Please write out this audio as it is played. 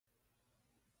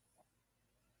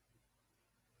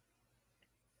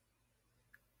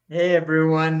Hey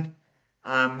everyone,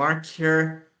 Mark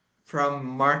here from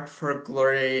Mark for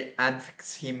Glory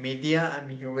Advocacy Media. I'm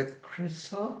here with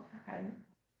Crystal,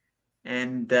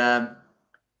 and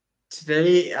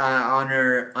today on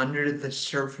our Under the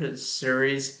Surface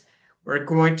series, we're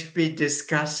going to be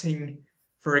discussing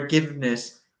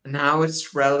forgiveness and how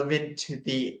it's relevant to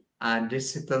the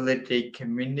disability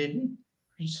community.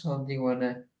 Crystal, do you want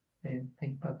to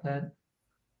think about that?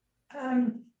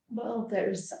 Well,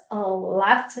 there's a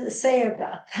lot to say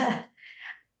about that.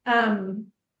 Um,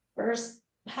 First,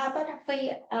 how about if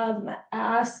we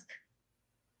ask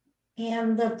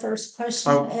Anne the first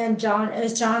question? Oh, And John,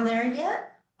 is John there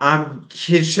yet?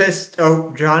 he's just.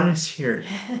 Oh, John is here.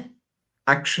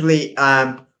 Actually,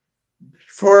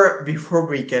 before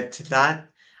we get to that,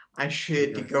 I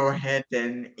should Okay. go ahead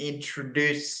and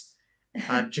introduce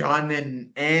John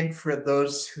and Anne for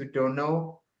those who don't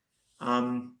know.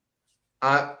 Um,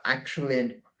 actually,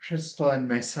 and Crystal and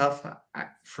myself,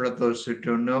 for those who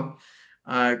don't know.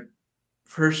 Uh,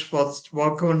 First of all,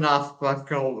 we'll go in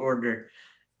alphabetical order.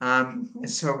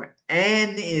 So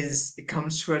Anne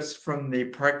comes to us from the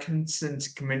Parkinson's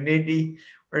community,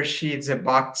 where she's a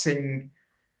boxing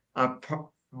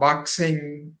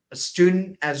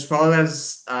student as well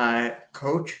as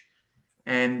coach.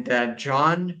 And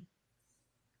John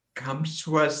comes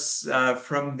to us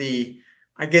from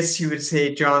I guess you would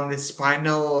say, John, the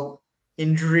spinal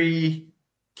injury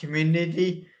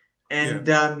community. Yeah.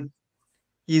 And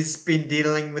he's been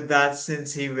dealing with that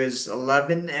since he was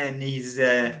 11, and he's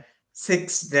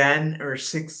sixth dan or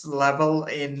sixth level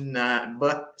in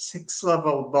sixth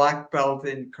level black belt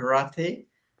in karate.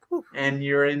 Whew. And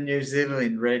you're in New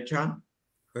Zealand, right, John?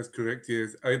 That's correct. Yeah,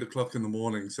 it's 8 o'clock in the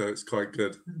morning, so it's quite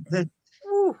good.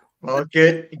 Ooh. Well,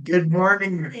 good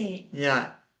morning. Hey,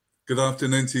 Yeah, Good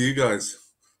afternoon to you guys.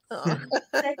 Oh.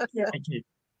 thank you. thank you.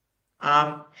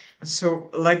 Um, so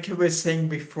like I was saying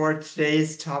before,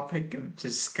 today's topic of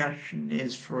discussion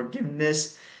is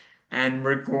forgiveness, and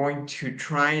we're going to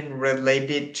try and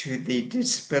relate it to the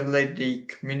disability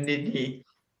community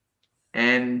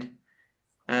and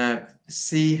uh,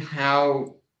 see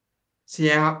how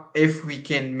if we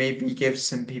can maybe give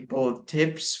some people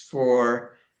tips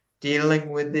for dealing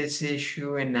with this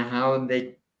issue and how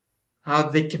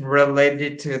they can relate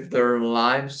it to their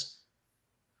lives.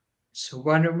 So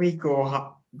why don't we go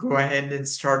ahead and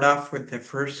start off with the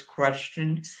first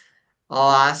question?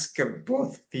 I'll ask of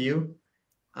both of you,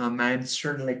 and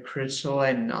certainly Crystal,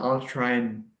 and I'll try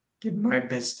and give my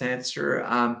best answer.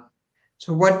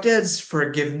 So what does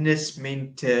forgiveness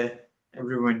mean to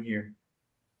everyone here?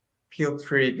 Feel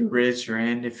free to raise your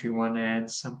hand if you want to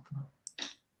add something.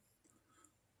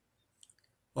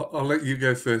 I'll let you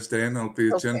go first, Dan. I'll be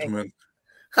a Okay. gentleman.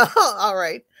 All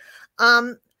right.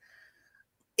 Um,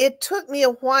 it took me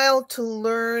a while to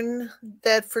learn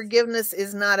that forgiveness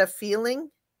is not a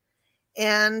feeling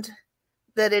and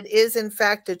that it is, in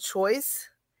fact, a choice.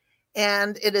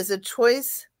 And it is a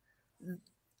choice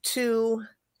to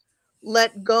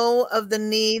let go of the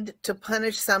need to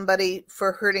punish somebody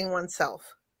for hurting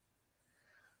oneself.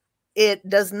 It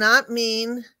does not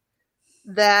mean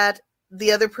that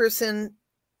the other person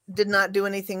did not do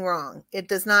anything wrong. It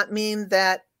does not mean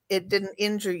that it didn't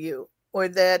injure you or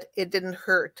that it didn't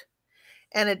hurt.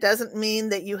 And it doesn't mean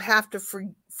that you have to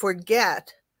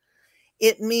forget.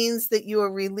 It means that you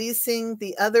are releasing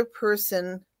the other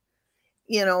person,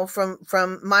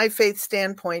 from my faith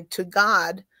standpoint, to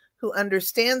God, who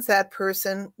understands that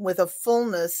person with a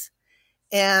fullness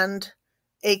and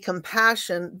a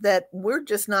compassion that we're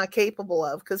just not capable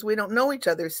of because we don't know each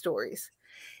other's stories.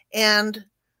 And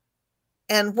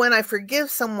when I forgive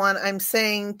someone, I'm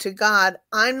saying to God,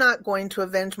 I'm not going to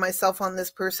avenge myself on this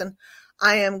person.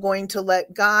 I am going to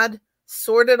let God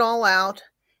sort it all out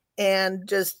and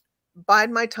just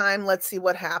bide my time. Let's see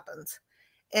what happens.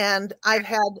 And I've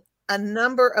had a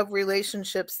number of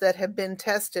relationships that have been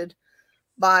tested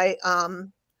by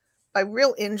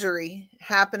real injury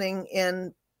happening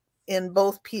in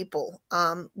both people,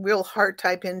 real heart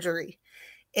type injury.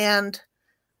 And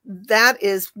that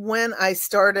is when I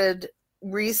started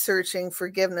researching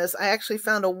forgiveness. I actually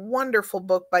found a wonderful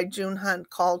book by June Hunt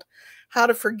called How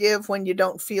to Forgive When You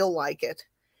Don't Feel Like It.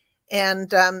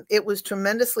 And it was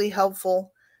tremendously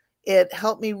helpful. It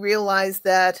helped me realize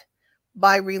that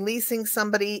by releasing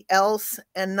somebody else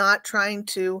and not trying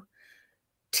to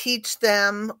teach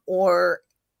them or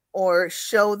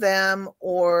show them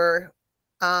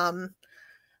um,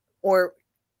 or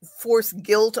force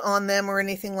guilt on them or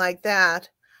anything like that,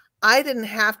 I didn't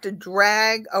have to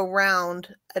drag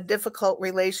around a difficult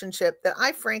relationship that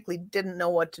I frankly didn't know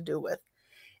what to do with.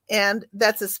 And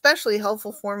that's especially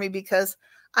helpful for me because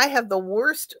I have the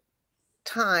worst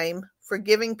time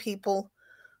forgiving people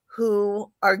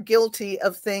who are guilty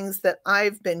of things that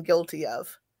I've been guilty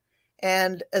of.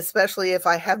 And especially if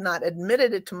I have not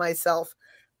admitted it to myself,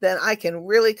 then I can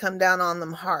really come down on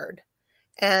them hard.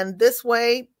 And this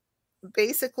way,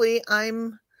 basically,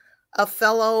 I'm a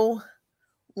fellow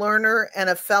learner and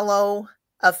a fellow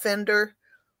offender.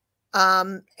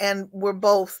 And we're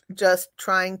both just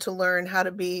trying to learn how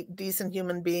to be decent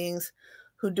human beings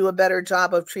who do a better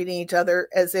job of treating each other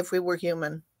as if we were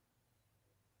human.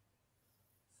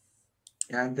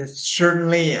 Yeah, that's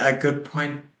certainly a good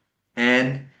point,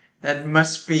 and that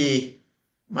must be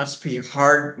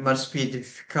hard, must be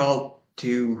difficult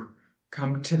to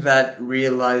come to that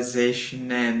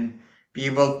realization and be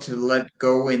able to let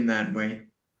go in that way.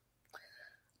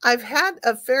 I've had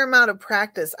a fair amount of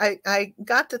practice. I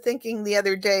got to thinking the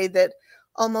other day that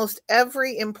almost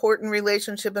every important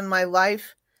relationship in my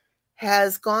life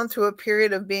has gone through a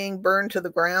period of being burned to the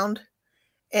ground.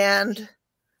 And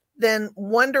then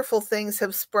wonderful things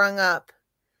have sprung up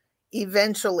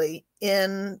eventually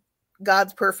in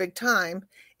God's perfect time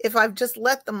if I've just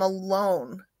let them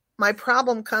alone. My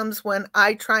problem comes when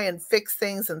I try and fix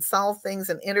things and solve things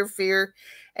and interfere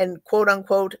and quote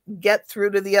unquote get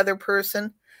through to the other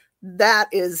person. That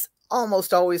is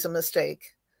almost always a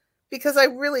mistake because I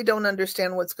really don't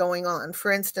understand what's going on.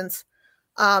 For instance,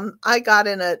 I got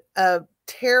in a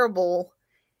terrible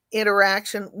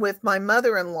interaction with my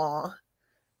mother-in-law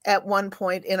at one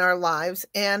point in our lives,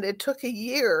 and it took a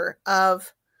year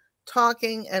of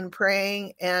talking and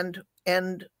praying and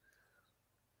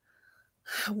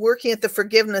working at the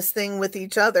forgiveness thing with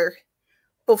each other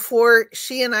before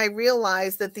she and I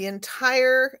realized that the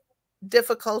entire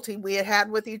difficulty we had had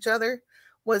with each other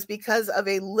was because of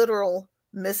a literal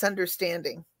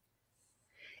misunderstanding.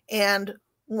 And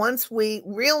once we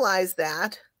realized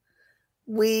that,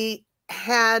 we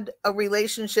had a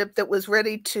relationship that was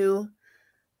ready to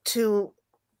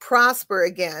prosper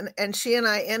again. And she and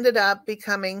I ended up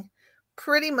becoming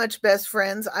pretty much best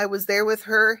friends. I was there with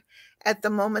her at the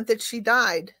moment that she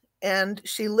died, and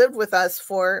she lived with us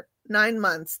for 9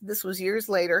 months. This was years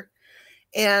later.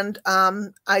 And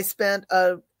I spent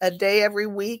a day every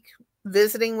week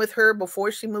visiting with her before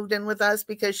she moved in with us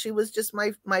because she was just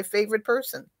my favorite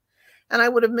person. And I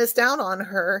would have missed out on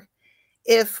her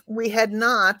if we had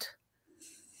not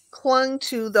clung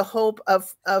to the hope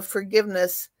of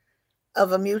forgiveness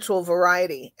of a mutual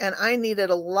variety. And I needed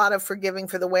a lot of forgiving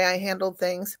for the way I handled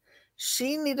things.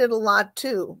 She needed a lot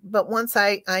too. But once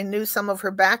I knew some of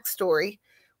her backstory,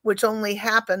 which only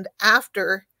happened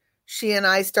after she and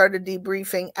I started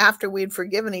debriefing, after we'd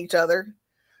forgiven each other,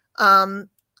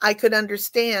 I could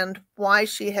understand why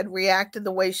she had reacted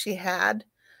the way she had.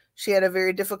 She had a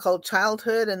very difficult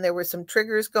childhood and there were some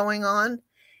triggers going on.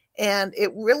 And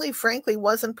it really, frankly,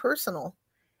 wasn't personal.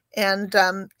 And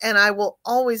I will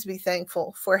always be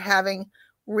thankful for having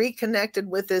reconnected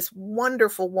with this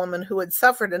wonderful woman who had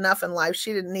suffered enough in life.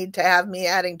 She didn't need to have me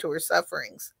adding to her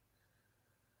sufferings.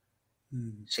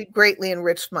 She greatly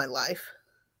enriched my life.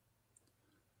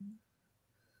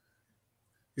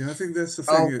 Yeah, I think that's the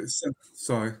thing.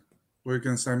 Sorry, what were you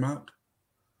going to say, Mark?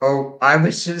 Oh, I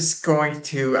was just going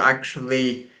to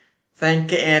actually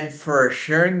thank Anne for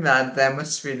sharing that. That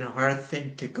must have been a hard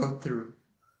thing to go through.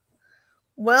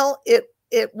 Well,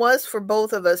 it was for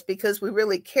both of us because we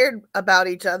really cared about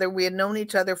each other. We had known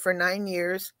each other for 9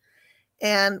 years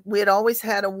and we had always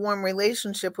had a warm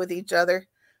relationship with each other,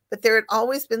 but there had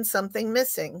always been something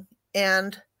missing.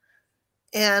 And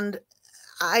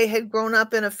I had grown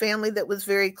up in a family that was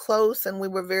very close and we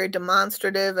were very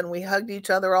demonstrative and we hugged each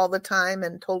other all the time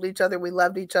and told each other we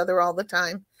loved each other all the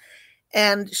time.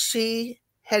 And she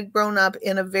had grown up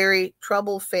in a very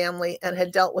troubled family and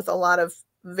had dealt with a lot of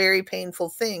very painful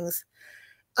things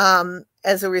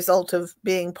as a result of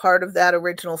being part of that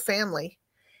original family.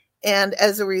 And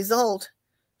as a result,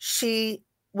 she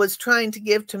was trying to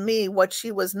give to me what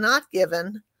she was not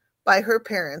given by her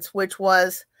parents, which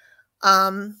was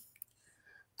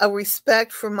a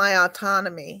respect for my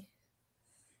autonomy.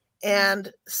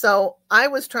 And so I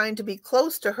was trying to be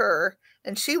close to her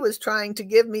and she was trying to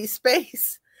give me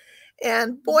space.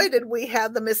 And boy, did we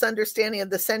have the misunderstanding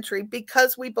of the century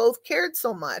because we both cared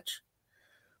so much.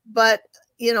 But,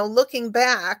 looking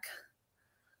back,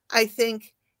 I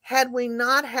think had we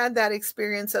not had that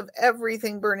experience of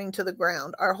everything burning to the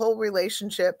ground, our whole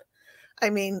relationship,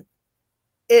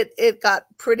 it got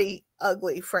pretty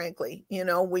ugly, frankly.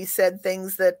 We said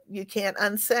things that you can't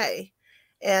unsay,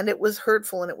 and it was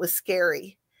hurtful and it was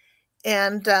scary.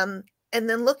 And then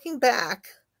looking back,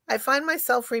 I find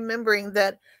myself remembering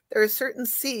that there are certain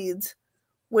seeds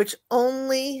which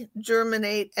only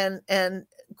germinate and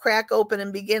crack open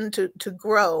and begin to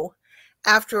grow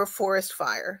after a forest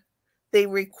fire. They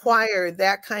require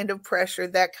that kind of pressure,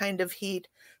 that kind of heat,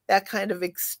 that kind of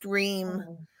extreme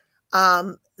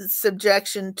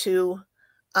subjection to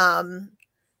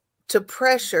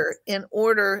pressure in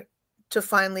order to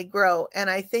finally grow. And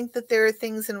I think that there are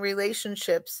things in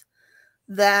relationships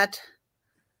that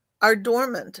are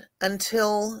dormant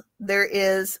until there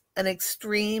is an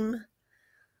extreme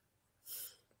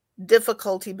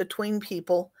difficulty between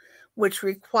people, which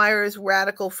requires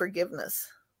radical forgiveness.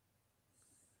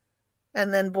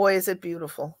 And then, boy, is it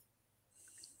beautiful.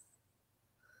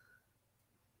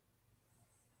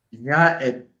 Yeah,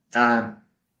 it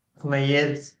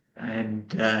plays,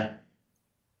 and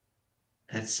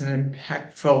it's an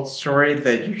impactful story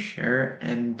that you share,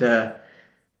 and a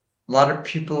lot of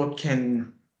people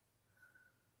can.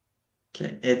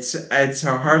 It's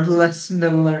a hard lesson to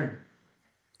learn.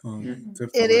 Oh, Yeah.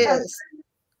 definitely. It is.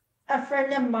 A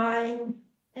friend of mine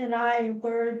and I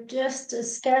were just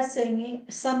discussing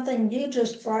something you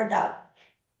just brought up.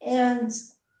 And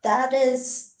that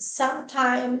is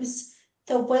sometimes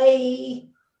the way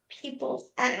people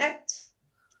act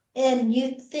and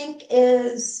you think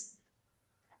is,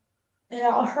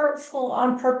 hurtful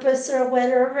on purpose or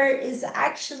whatever is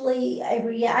actually a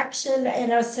reaction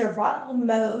in a survival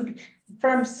mode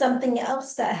from something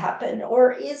else that happened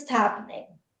or is happening.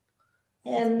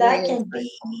 And Really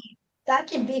that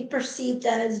can be perceived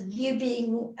as you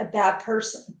being a bad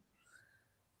person.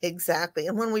 Exactly.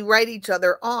 And when we write each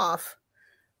other off,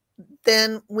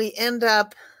 then we end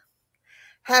up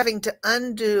having to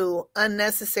undo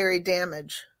unnecessary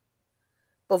damage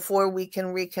before we can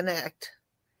reconnect.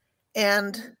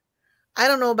 And I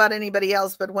don't know about anybody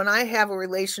else, but when I have a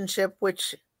relationship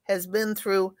which has been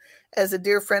through, as a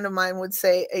dear friend of mine would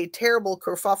say, a terrible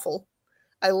kerfuffle,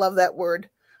 I love that word,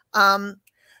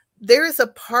 there is a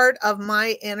part of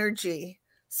my energy,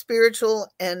 spiritual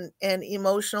and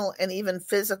emotional and even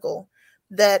physical,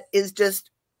 that is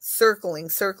just circling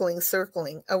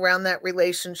around that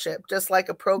relationship, just like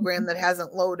a program that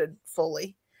hasn't loaded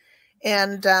fully.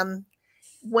 And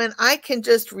when I can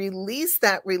just release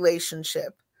that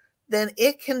relationship, then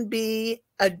it can be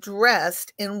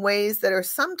addressed in ways that are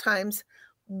sometimes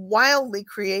wildly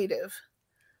creative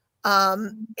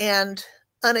and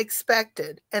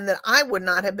unexpected, and that I would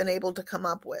not have been able to come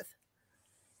up with.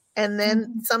 And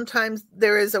then sometimes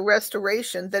there is a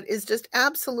restoration that is just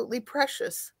absolutely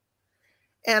precious.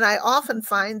 And I often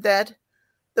find that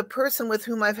the person with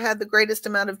whom I've had the greatest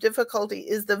amount of difficulty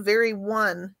is the very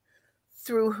one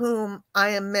through whom I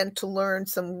am meant to learn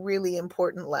some really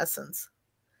important lessons.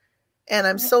 And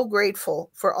I'm so grateful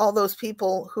for all those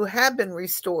people who have been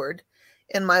restored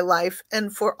in my life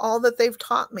and for all that they've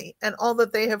taught me and all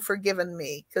that they have forgiven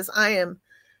me, because I am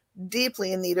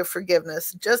deeply in need of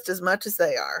forgiveness just as much as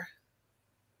they are.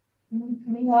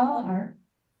 We all are.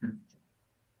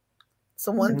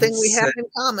 So one thing we have in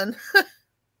common.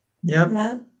 Yep.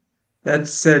 Yeah.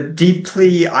 That's a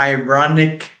deeply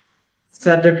ironic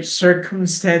set of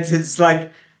circumstances.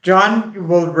 Like John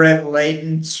will relate,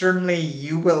 and certainly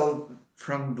you will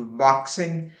from the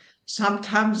boxing.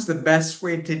 Sometimes the best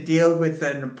way to deal with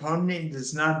an opponent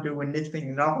is not do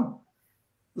anything at all.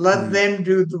 Let them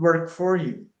do the work for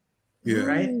you. Yeah.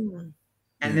 Right?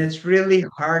 And it's really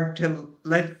hard to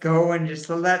let go and just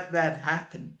let that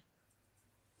happen.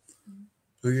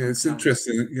 But yeah, it's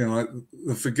interesting. Like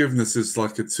the forgiveness is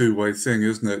like a two-way thing,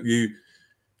 isn't it?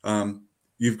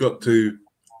 You've got to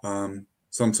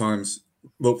sometimes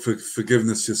look for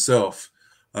forgiveness yourself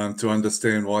to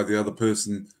understand why the other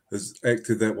person has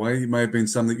acted that way. It may have been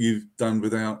something you've done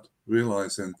without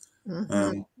realizing.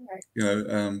 And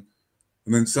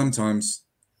then sometimes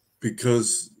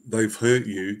because they've hurt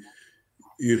you,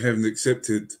 you haven't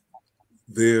accepted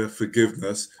their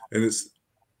forgiveness, and it's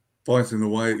biting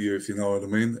away at you, if you know what I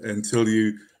mean, until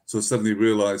you sort of suddenly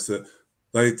realize that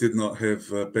they did not have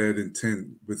bad intent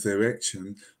with their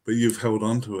action, but you've held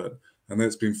on to it, and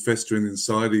that's been festering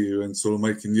inside of you and sort of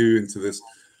making you into this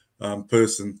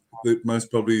person that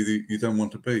most probably you don't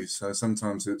want to be. So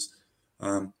sometimes it's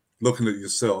looking at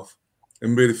yourself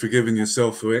and really forgiving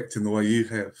yourself for acting the way you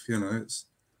have.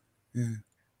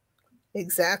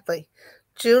 Exactly.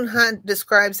 June Hunt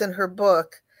describes in her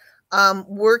book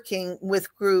working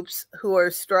with groups who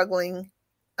are struggling,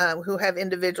 who have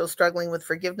individuals struggling with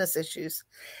forgiveness issues.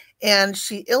 And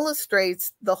she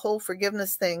illustrates the whole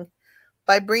forgiveness thing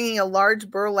by bringing a large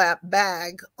burlap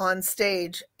bag on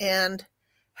stage and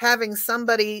having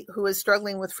somebody who is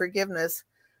struggling with forgiveness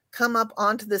come up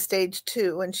onto the stage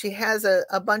too. And she has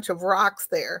a bunch of rocks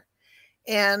there.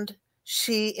 And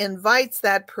she invites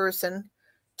that person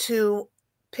to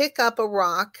pick up a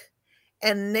rock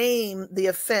and name the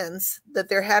offense that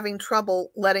they're having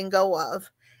trouble letting go of,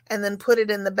 and then put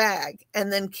it in the bag,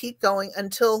 and then keep going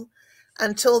until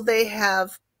they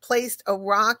have placed a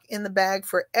rock in the bag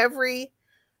for every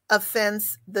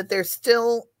offense that they're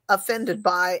still offended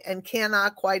by and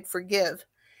cannot quite forgive.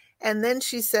 And then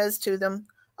she says to them,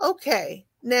 okay,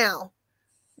 now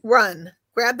run,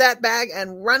 grab that bag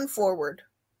and run forward,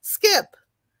 skip,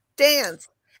 dance.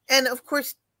 And of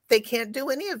course, they can't do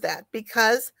any of that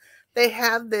because they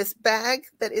have this bag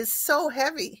that is so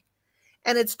heavy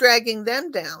and it's dragging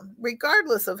them down,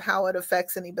 regardless of how it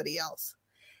affects anybody else.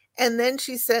 And then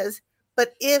she says,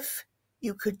 but if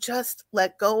you could just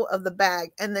let go of the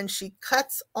bag, and then she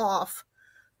cuts off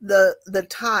the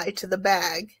tie to the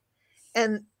bag,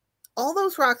 and all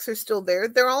those rocks are still there.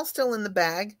 They're all still in the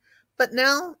bag, but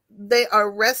now they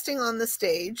are resting on the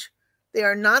stage. They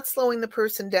are not slowing the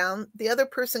person down. The other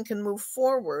person can move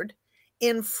forward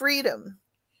in freedom.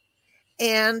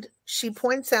 And she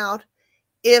points out,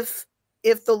 if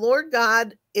the Lord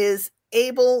God is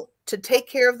able to take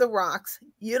care of the rocks,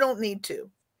 you don't need to.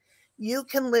 You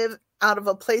can live out of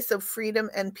a place of freedom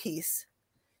and peace.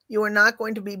 You are not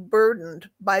going to be burdened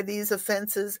by these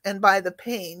offenses and by the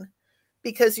pain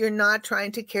because you're not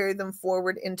trying to carry them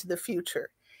forward into the future.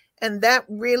 And that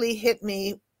really hit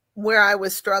me where I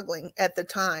was struggling at the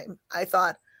time. I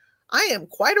thought, I am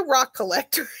quite a rock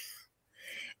collector.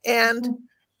 And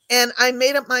I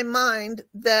made up my mind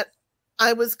that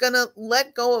I was going to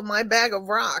let go of my bag of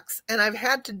rocks. And I've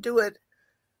had to do it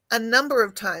a number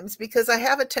of times because I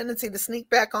have a tendency to sneak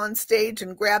back on stage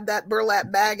and grab that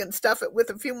burlap bag and stuff it with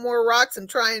a few more rocks and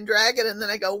try and drag it. And then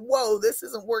I go, whoa, this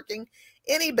isn't working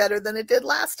any better than it did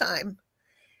last time.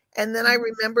 And then I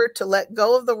remember to let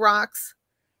go of the rocks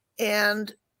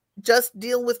and just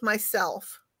deal with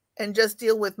myself and just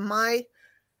deal with my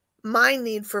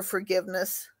need for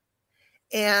forgiveness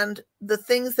and the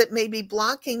things that may be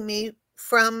blocking me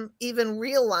from even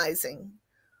realizing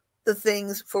the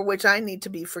things for which I need to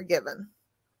be forgiven.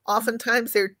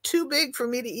 Oftentimes they're too big for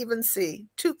me to even see,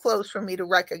 too close for me to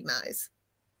recognize.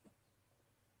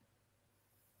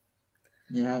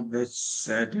 Yeah, that's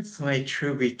definitely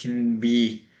true. We can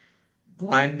be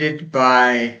blinded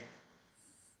by,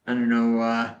 I don't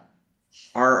know,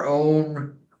 our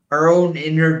own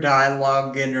inner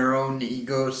dialogue and our own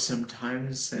ego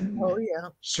sometimes, and Oh yeah.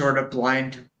 sort of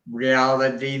blind to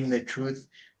reality and the truth.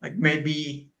 Like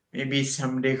maybe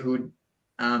somebody who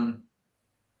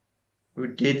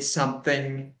did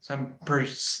something, some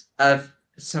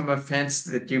offense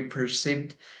that you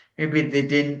perceived, maybe they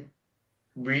didn't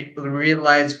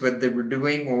realize what they were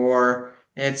doing, or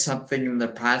they had something in the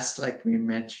past, like we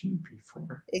mentioned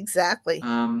before. Exactly.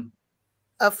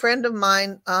 A friend of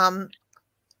mine,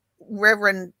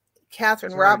 Reverend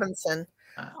Catherine Robinson,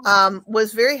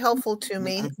 was very helpful to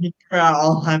me. I think we're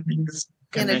all having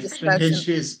connection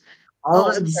issues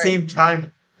all at the same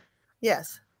time.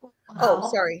 Yes.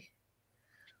 Oh, sorry.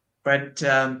 But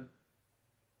oh,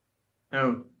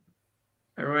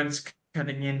 everyone's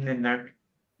cutting in and out.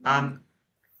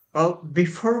 Well,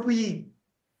 before we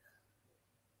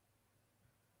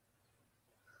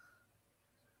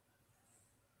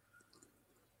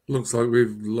looks like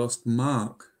we've lost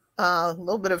Mark. A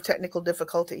little bit of technical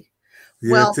difficulty.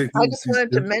 Yeah, well, I just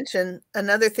wanted to mention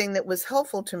another thing that was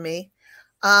helpful to me.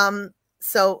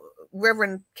 So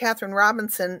Reverend Catherine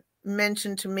Robinson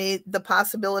mentioned to me the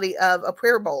possibility of a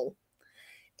prayer bowl.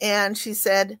 And she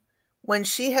said, when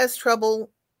she has trouble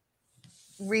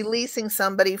releasing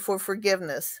somebody for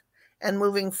forgiveness and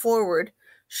moving forward,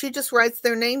 she just writes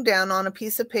their name down on a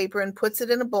piece of paper and puts it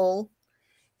in a bowl.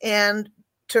 And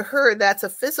to her, that's a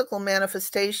physical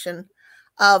manifestation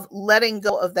of letting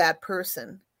go of that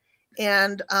person.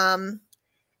 And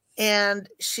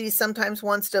she sometimes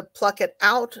wants to pluck it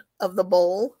out of the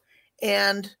bowl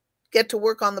and get to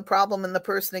work on the problem and the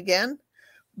person again.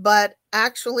 But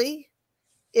actually,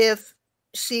 if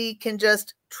she can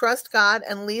just trust God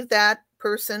and leave that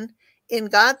person in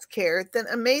God's care, then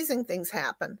amazing things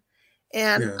happen.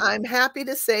 And I'm happy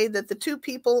to say that the three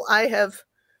people I have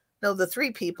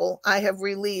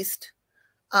released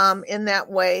in that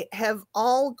way have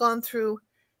all gone through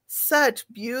such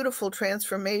beautiful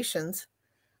transformations.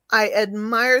 I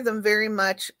admire them very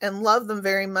much and love them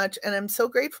very much, and I'm so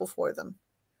grateful for them.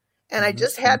 And I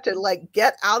just had to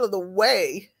get out of the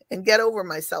way and get over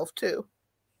myself too.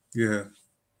 Yeah.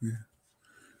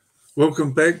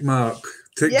 Welcome back, Mark.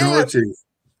 Technology.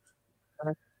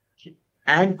 Yeah.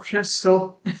 And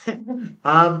Crystal.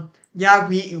 Yeah,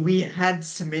 we had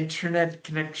some internet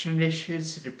connection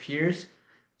issues, it appears.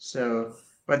 So,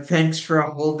 but thanks for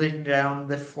holding down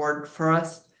the fort for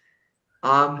us.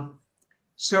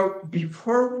 So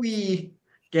before we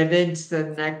get into the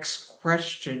next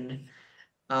question,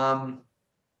 we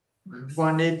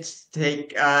wanted to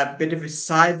take a bit of a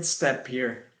sidestep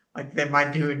here, like they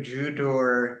might do in judo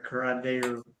or karate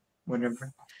or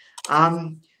whatever.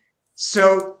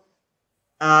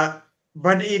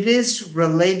 But it is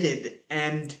related,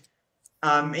 and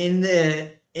in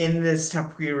the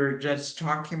stuff we were just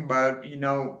talking about,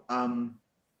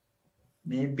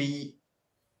 maybe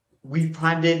we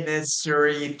find it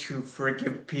necessary to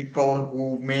forgive people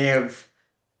who may have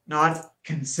not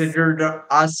considered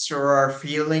us or our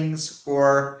feelings,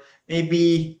 or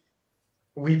maybe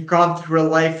we've gone through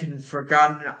life and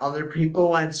forgotten other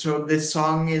people, and so this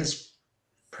song is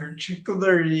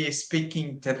particularly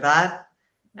speaking to that,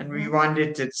 and we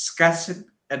wanted to discuss it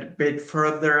a bit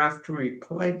further after we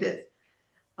played it.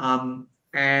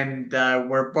 And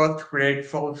we're both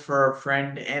grateful for our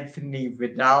friend Anthony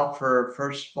Vidal for,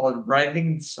 first of all,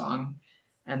 writing the song,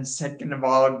 and second of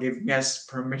all, giving us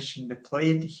permission to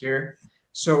play it here.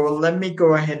 So let me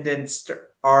go ahead and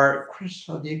start.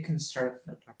 Crystal, you can start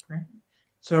that up, right?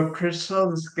 So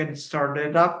Crystal is going to start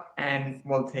it up, and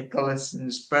we'll take a listen.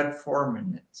 It's about 4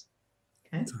 minutes.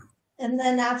 Okay. And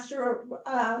then after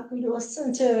we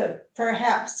listen to it,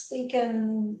 perhaps we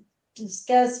can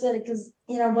discuss it, because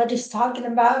what he's talking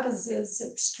about is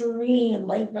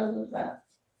extremely relevant.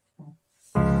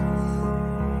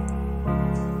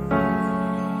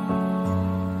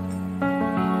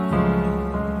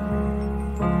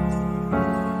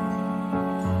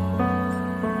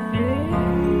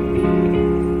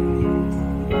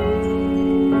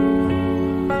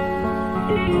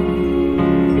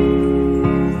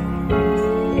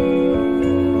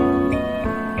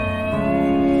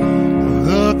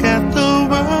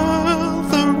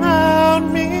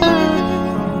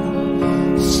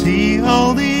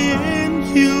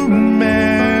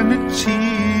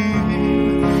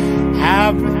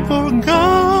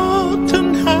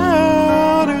 Forgotten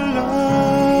how to love,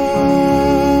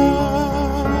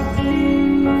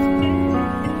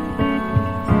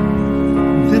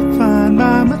 defined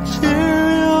by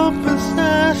material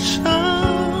possessions,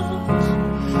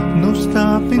 no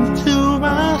stopping to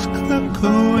ask the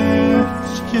question,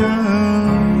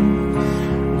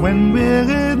 when will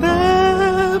it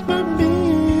ever be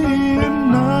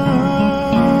enough?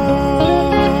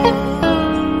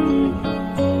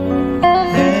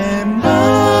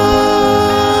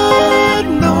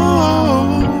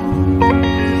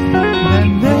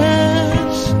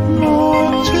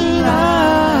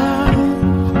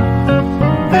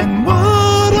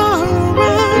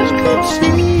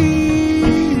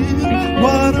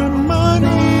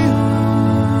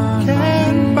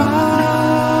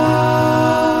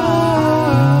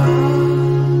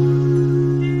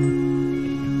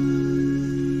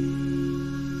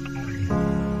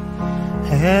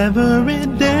 Every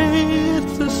day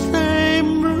it's the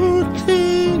same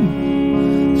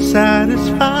routine,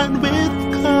 satisfied with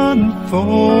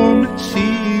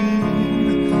conformity.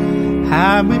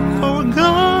 Have we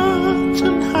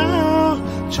forgotten how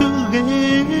to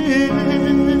live?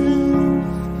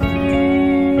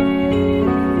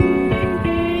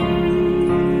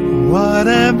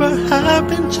 Whatever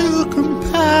happened to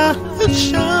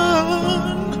compassion?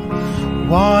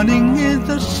 Wanting is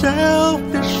a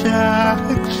selfish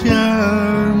action.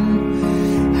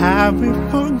 Have we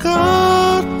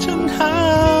forgotten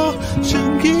how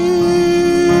to give?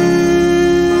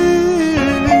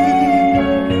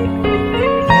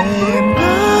 And I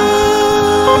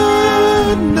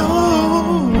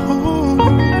know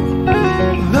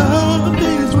love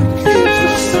is what keeps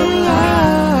us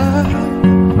alive.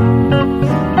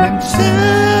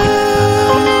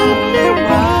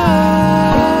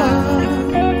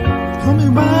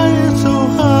 And why it's so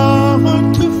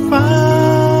hard to find?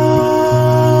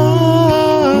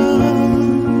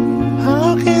 How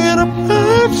can a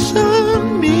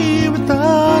person be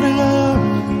without love?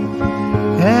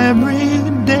 Every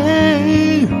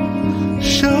day,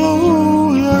 show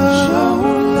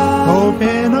love.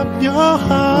 Open up your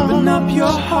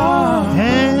heart,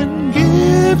 and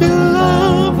give your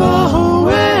love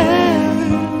away.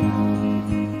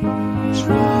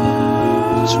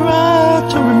 Try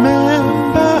to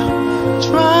remember,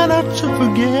 try not to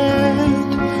forget.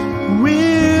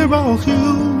 We're all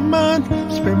human,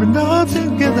 spirit all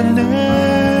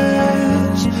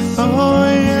togetherness. Oh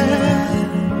yeah,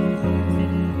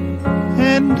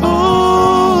 and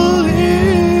all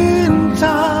in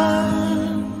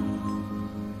time,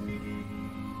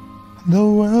 the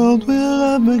world will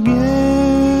love again.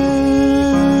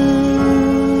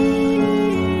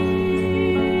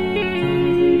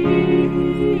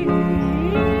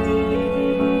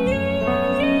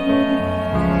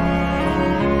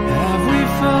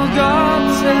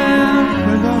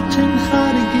 forgotten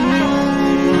how to give?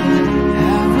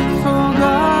 Have we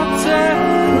forgotten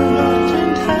how to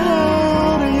give?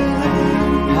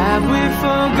 Have we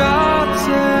forgotten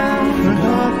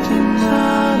how to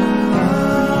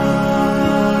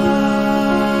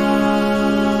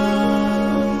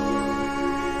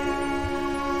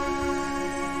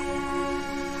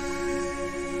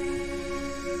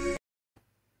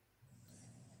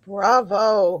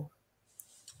Bravo.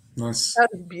 Nice. That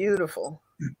was beautiful.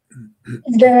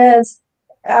 It is.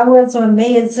 I was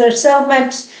amazed. There's so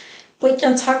much we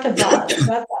can talk about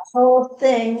the whole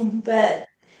thing, but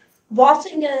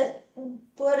watching it,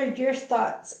 what are your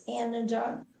thoughts, Ann and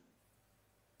John?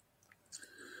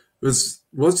 Was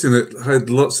watching it,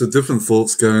 had lots of different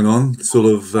thoughts going on,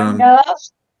 sort of. No.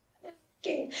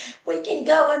 We can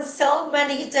go in so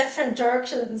many different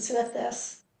directions with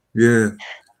this. Yeah.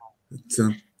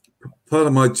 Part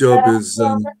of my job is,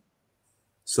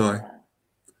 sorry.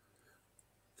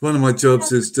 One of my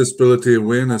jobs is disability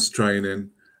awareness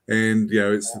training, and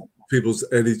it's people's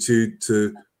attitude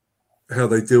to how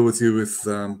they deal with you with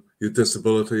your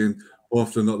disability, and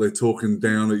often not they're talking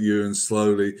down at you and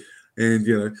slowly,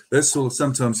 and that's sort of,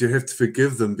 sometimes you have to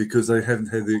forgive them because they haven't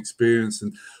had the experience,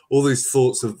 and all these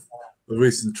thoughts of a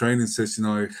recent training session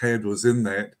I had was in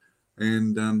that,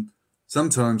 and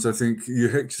sometimes I think you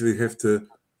actually have to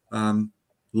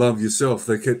love yourself.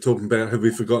 They kept talking about, have we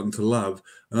forgotten to love?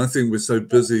 And I think we're so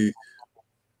busy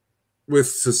with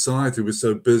society, we're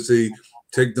so busy,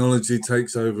 technology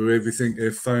takes over everything,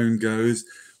 our phone goes.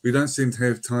 We don't seem to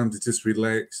have time to just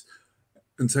relax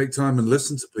and take time and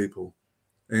listen to people.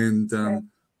 And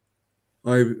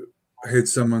I had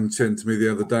someone chatting to me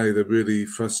the other day, they're really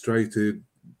frustrated,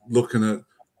 looking at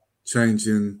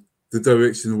changing the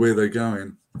direction of where they're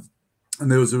going.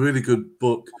 And there was a really good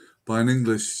book by an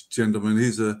English gentleman.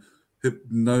 He's a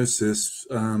hypnosis,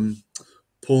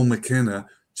 Paul McKenna,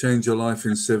 Change Your Life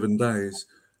in 7 Days.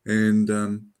 And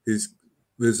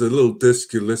there's a little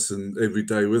disc you listen every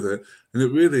day with it. And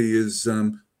it really is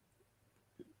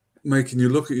making you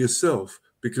look at yourself,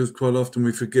 because quite often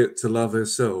we forget to love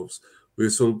ourselves. We're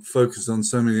sort of focused on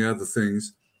so many other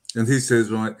things. And he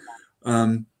says, right,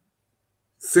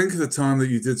 think of the time that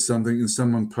you did something and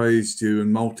someone praised you,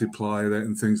 and multiply that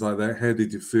and things like that. How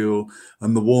did you feel?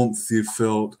 And the warmth you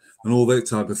felt and all that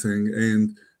type of thing.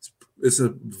 And it's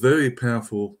a very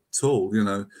powerful tool,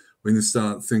 when you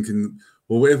start thinking,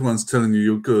 well, everyone's telling you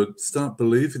you're good, start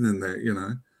believing in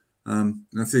that,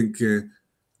 I think,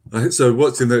 so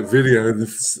watching that video,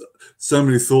 so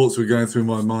many thoughts were going through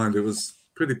my mind. It was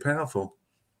pretty powerful.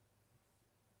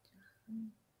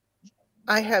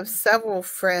 I have several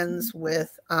friends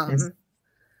with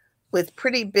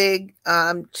pretty big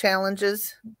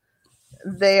challenges.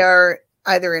 They are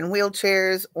either in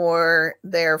wheelchairs or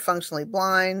they're functionally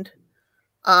blind.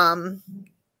 I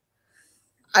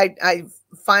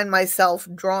find myself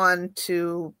drawn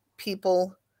to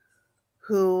people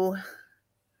who,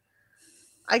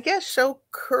 I guess, show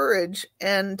courage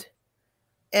and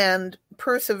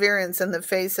perseverance in the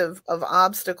face of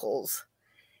obstacles.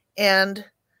 And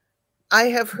I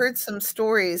have heard some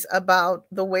stories about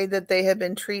the way that they have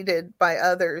been treated by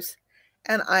others,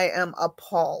 and I am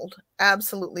appalled,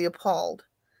 absolutely appalled.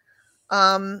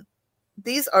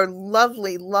 These are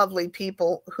lovely, lovely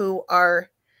people who are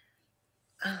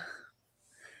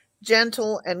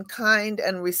gentle and kind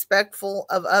and respectful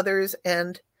of others,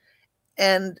 and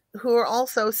who are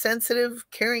also sensitive,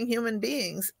 caring human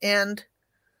beings. And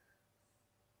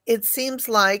it seems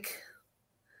like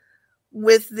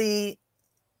with the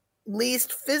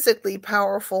least physically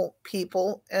powerful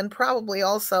people, and probably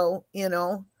also,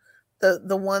 the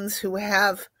ones who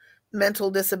have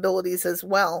mental disabilities as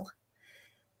well,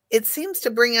 it seems to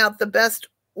bring out the best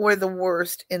or the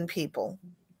worst in people.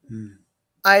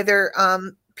 Either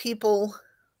people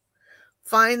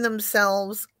find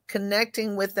themselves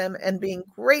connecting with them and being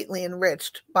greatly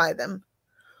enriched by them,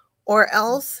 or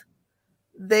else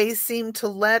they seem to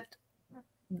let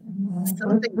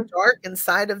something dark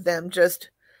inside of them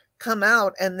just come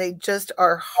out, and they just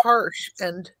are harsh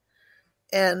and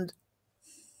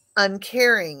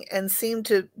uncaring and seem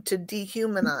to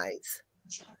dehumanize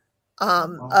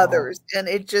others. And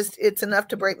it's enough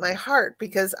to break my heart,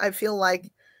 because I feel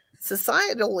like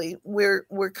societally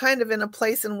we're kind of in a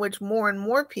place in which more and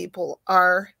more people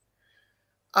are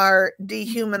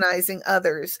dehumanizing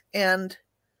others and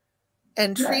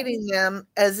treating them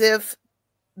as if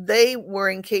they were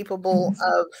incapable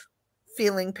of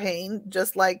feeling pain,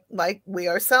 just like we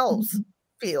ourselves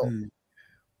feel,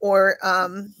 or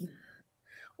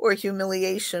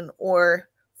humiliation or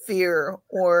fear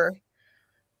or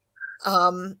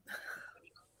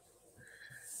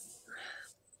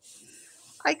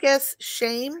I guess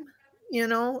shame, you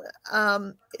know,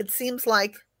 it seems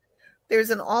like there's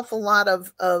an awful lot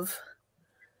of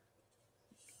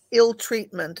ill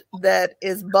treatment that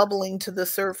is bubbling to the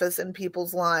surface in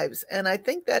people's lives. And I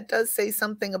think that does say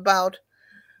something about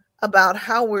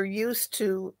how we're used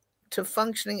to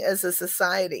functioning as a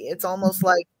society. It's almost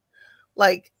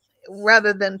like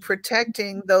rather than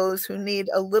protecting those who need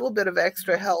a little bit of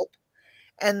extra help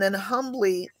and then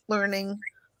humbly learning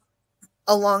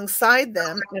alongside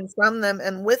them and from them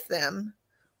and with them,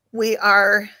 we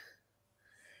are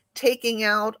taking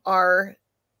out our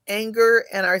anger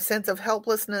and our sense of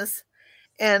helplessness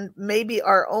and maybe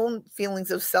our own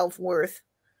feelings of self-worth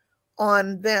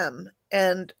on them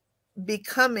and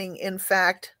becoming, in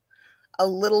fact, a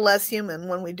little less human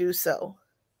when we do so.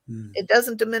 It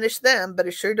doesn't diminish them, but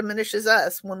it sure diminishes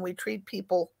us when we treat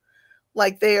people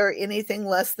like they are anything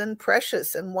less than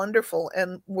precious and wonderful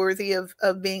and worthy of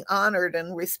being honored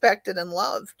and respected and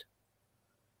loved.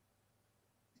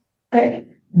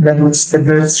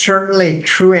 That's certainly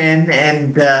true,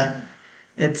 and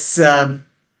it's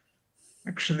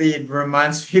actually it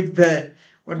reminds me of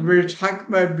what we were talking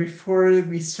about before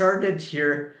we started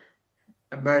here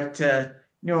about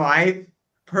I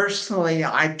personally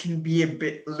I can be a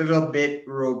little bit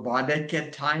robotic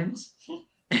at times.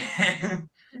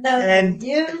 And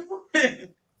you.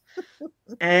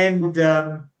 and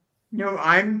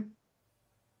I'm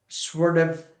sort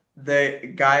of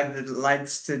the guy that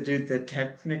likes to do the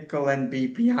technical and be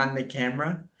behind the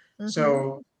camera.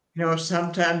 So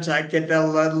sometimes I get a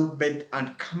little bit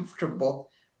uncomfortable,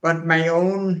 but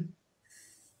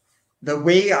the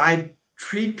way I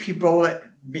treat people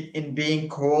in being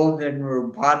cold and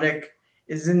robotic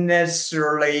isn't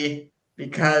necessarily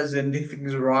because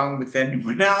anything's wrong with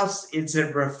anyone else. It's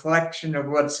a reflection of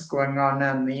what's going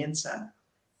on the inside,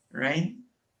 right?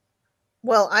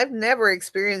 Well, I've never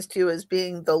experienced you as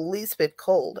being the least bit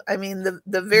cold. I mean,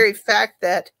 the very fact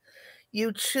that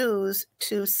you choose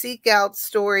to seek out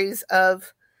stories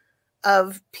of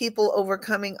people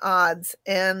overcoming odds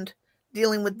and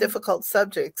dealing with difficult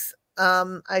subjects,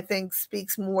 I think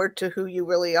speaks more to who you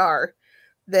really are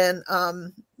than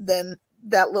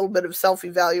that little bit of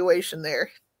self-evaluation there.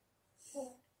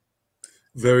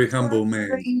 Very humble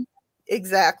man.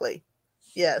 Exactly.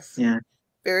 Yes. Yeah.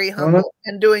 Very humble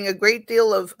and doing a great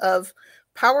deal of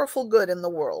powerful good in the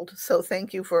world. So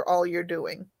thank you for all you're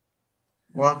doing.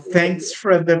 Well, thanks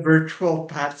for the virtual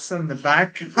pats on the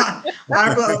back.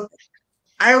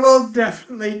 I will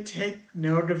definitely take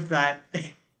note of that.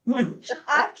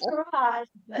 I tried.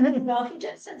 No, he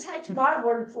doesn't take my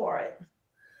word for it.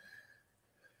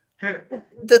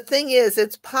 The thing is,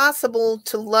 it's possible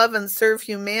to love and serve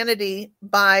humanity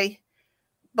by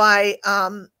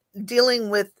dealing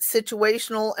with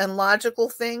situational and logical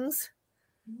things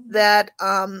that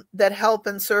help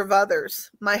and serve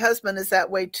others. My husband is that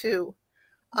way too.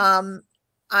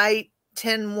 I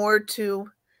tend more to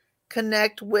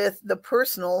connect with the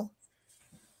personal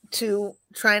to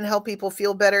try and help people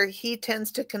feel better. He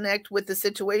tends to connect with the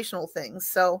situational things.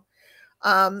 So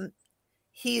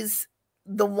he's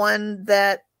the one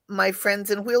that my friends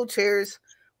in wheelchairs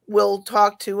will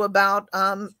talk to about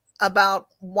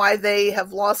why they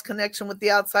have lost connection with the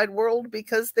outside world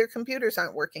because their computers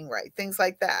aren't working right, things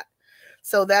like that.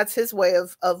 So that's his way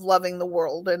of loving the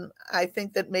world. And I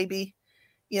think that maybe,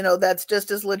 that's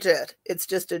just as legit. It's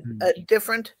just a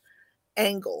different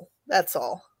angle. That's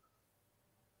all.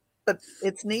 But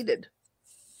it's needed.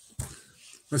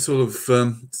 I sort of,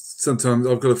 sometimes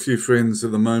I've got a few friends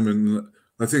at the moment,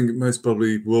 I think most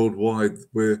probably worldwide,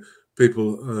 where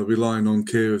people are relying on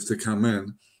carers to come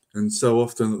in. And so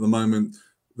often at the moment,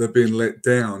 they're being let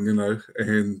down, and I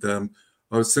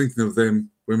was thinking of them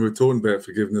when we were talking about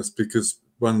forgiveness, because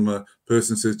one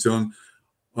person said, John,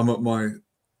 I'm at my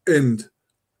end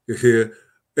here.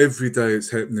 Every day it's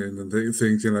happening, and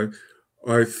things,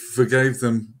 I forgave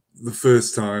them the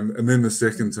first time and then the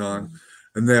second time,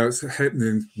 and now it's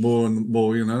happening more and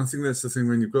more. I think that's the thing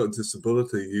when you've got a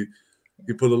disability,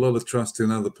 you put a lot of trust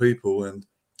in other people, and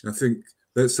I think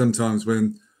that's sometimes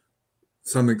when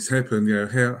something's happened,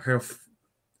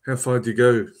 how far do you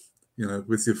go,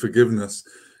 with your forgiveness?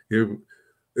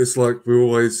 It's like we're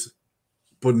always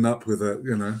putting up with it,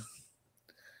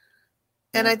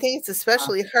 And I think it's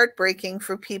especially heartbreaking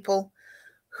for people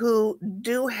who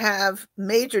do have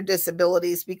major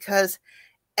disabilities, because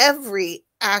every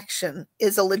action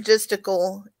is a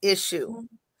logistical issue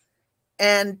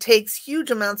and takes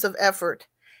huge amounts of effort.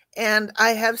 And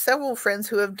I have several friends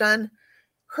who have done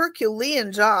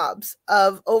Herculean jobs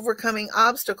of overcoming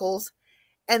obstacles,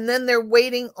 and then they're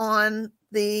waiting on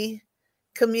the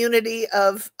community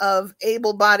of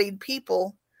able-bodied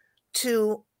people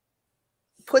to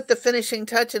put the finishing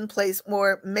touch in place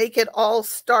or make it all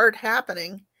start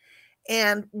happening.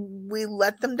 And we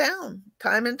let them down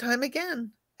time and time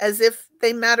again, as if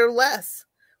they matter less,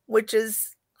 which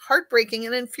is heartbreaking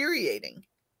and infuriating.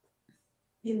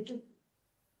 You do.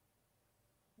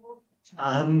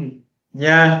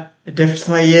 Yeah, it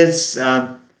definitely is.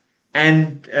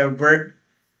 And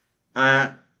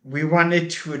we wanted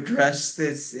to address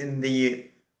this in the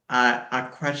a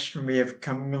question we have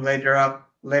coming later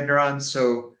on.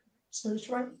 So So it's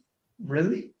right.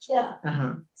 really, Yeah.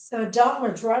 uh-huh. So Don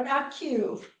was right on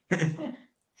cue.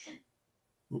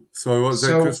 So what was that,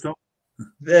 So- Christoph?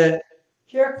 the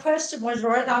Your question was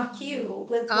right on cue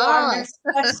with our Oh. next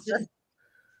question.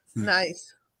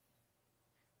 Nice.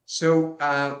 So,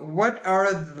 what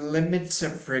are the limits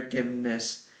of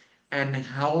forgiveness, and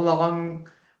how long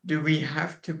do we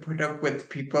have to put up with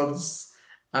people's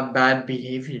bad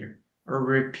behavior or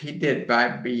repeated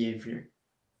bad behavior?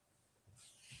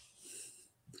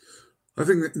 I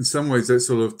think that in some ways that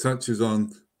sort of touches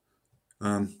on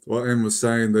what Em was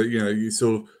saying, that, you know, you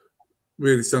sort of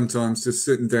really sometimes just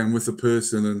sitting down with a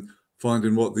person and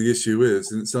finding what the issue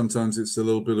is. And sometimes it's a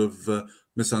little bit of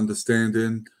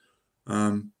misunderstanding.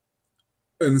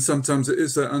 And sometimes it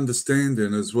is that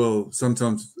understanding as well.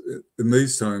 Sometimes in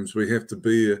these times we have to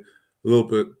be a little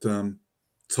bit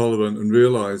tolerant and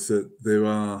realize that there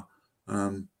are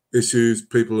issues.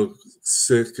 People are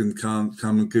sick and can't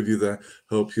come and give you the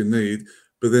help you need.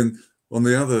 But then on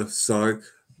the other side,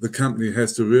 the company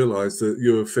has to realize that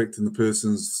you're affecting the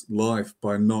person's life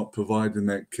by not providing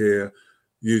that care,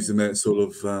 using that sort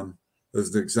of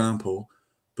as an example.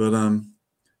 But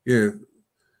yeah.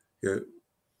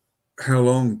 How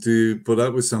long do you put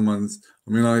up with someone?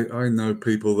 I mean, I know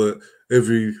people that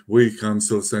every week I'm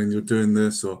sort of saying you're doing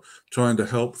this or trying to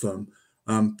help them,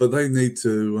 but they need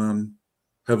to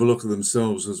have a look at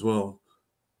themselves as well.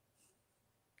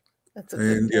 That's a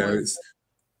good point. It's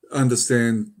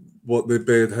understand what their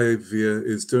behavior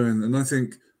is doing. And I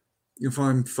think if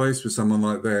I'm faced with someone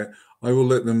like that, I will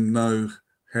let them know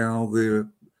how their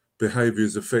behavior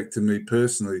is affecting me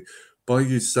personally. By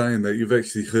you saying that, you've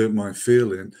actually hurt my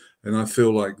feeling, and I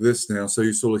feel like this now. So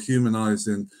you're sort of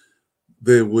humanizing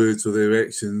their words or their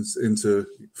actions into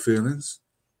feelings.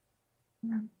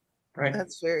 Right.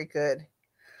 That's very good.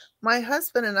 My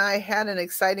husband and I had an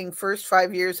exciting first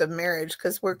 5 years of marriage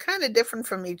because we're kind of different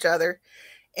from each other,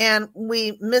 and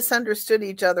we misunderstood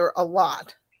each other a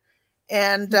lot.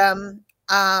 And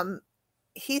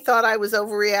he thought I was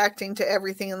overreacting to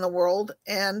everything in the world,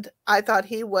 and I thought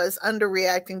he was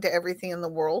underreacting to everything in the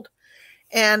world.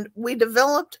 And we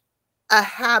developed a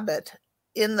habit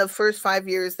in the first 5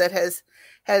 years that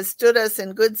has stood us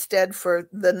in good stead for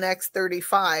the next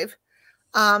 35.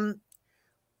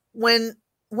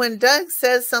 When Doug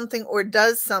says something or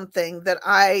does something that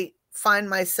I find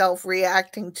myself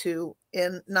reacting to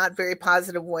in not very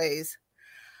positive ways,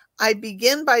 I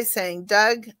begin by saying,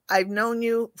 Doug, I've known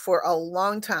you for a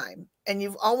long time, and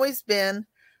you've always been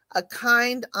a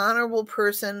kind, honorable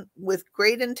person with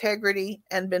great integrity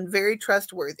and been very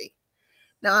trustworthy.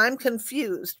 Now I'm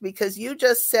confused because you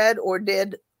just said or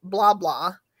did blah,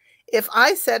 blah. If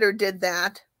I said or did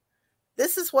that,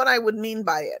 this is what I would mean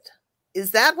by it. Is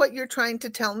that what you're trying to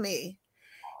tell me?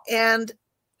 And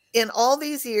in all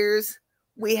these years,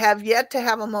 we have yet to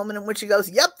have a moment in which he goes,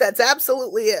 yep, that's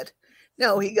absolutely it.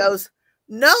 No, he goes,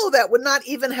 no, that would not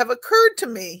even have occurred to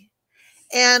me.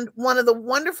 And one of the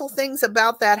wonderful things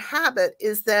about that habit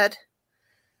is that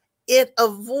it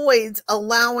avoids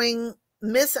allowing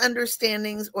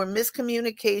misunderstandings or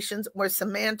miscommunications or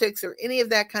semantics or any of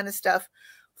that kind of stuff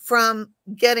from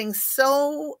getting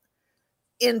so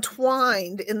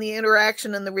entwined in the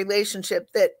interaction and the relationship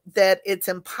that it's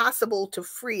impossible to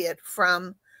free it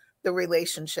from the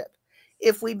relationship.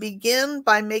 If we begin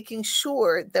by making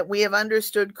sure that we have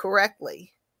understood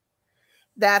correctly,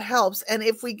 that helps. And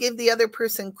if we give the other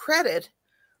person credit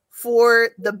for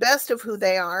the best of who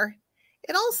they are,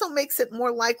 it also makes it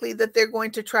more likely that they're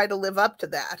going to try to live up to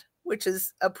that, which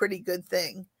is a pretty good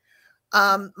thing.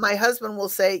 My husband will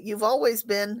say, you've always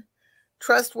been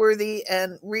trustworthy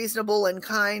and reasonable and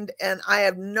kind, and I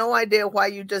have no idea why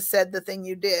you just said the thing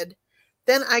you did.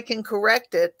 Then I can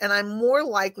correct it, and I'm more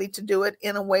likely to do it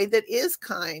in a way that is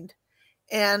kind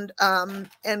and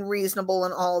reasonable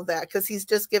and all of that, because he's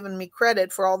just given me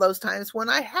credit for all those times when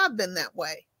I have been that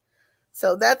way.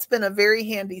 So that's been a very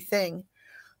handy thing.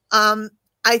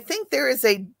 I think there is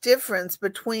a difference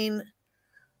between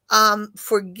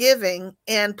forgiving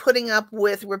and putting up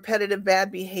with repetitive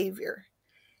bad behavior.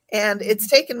 And it's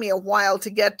taken me a while to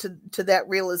get to that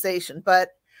realization, but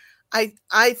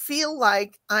I feel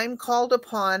like I'm called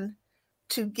upon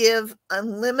to give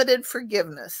unlimited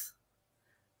forgiveness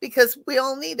because we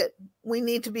all need it. We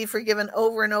need to be forgiven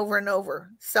over and over and over,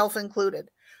 self included.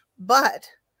 But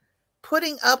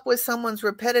putting up with someone's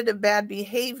repetitive bad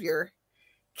behavior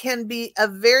can be a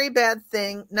very bad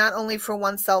thing, not only for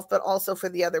oneself, but also for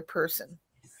the other person.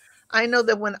 I know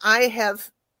that when I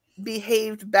have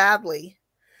behaved badly,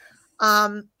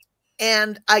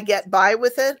 and I get by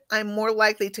with it, I'm more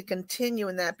likely to continue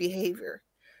in that behavior.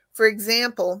 For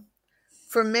example,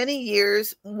 for many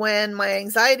years, when my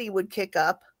anxiety would kick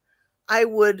up, I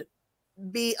would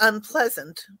be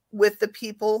unpleasant with the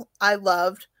people I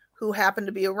loved who happened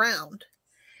to be around.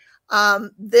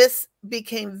 This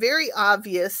became very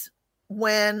obvious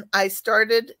when I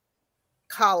started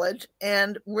college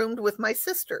and roomed with my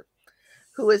sister,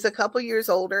 who is a couple years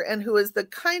older and who is the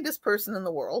kindest person in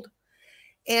the world.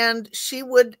 And she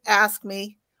would ask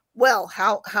me, well,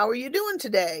 how are you doing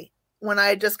today? When I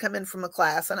had just come in from a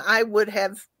class, and I would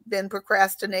have been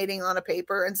procrastinating on a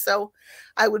paper. And so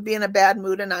I would be in a bad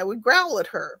mood and I would growl at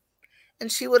her.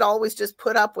 And she would always just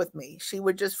put up with me. She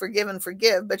would just forgive and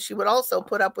forgive, but she would also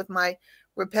put up with my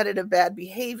repetitive bad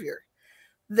behavior.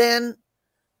 Then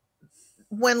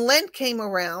when Lent came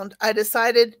around, I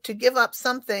decided to give up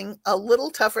something a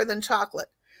little tougher than chocolate,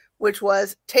 which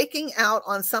was taking out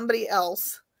on somebody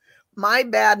else my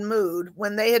bad mood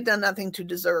when they had done nothing to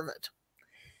deserve it.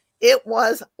 It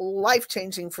was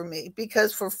life-changing for me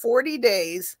because for 40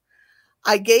 days,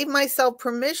 I gave myself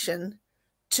permission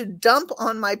to dump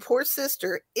on my poor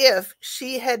sister if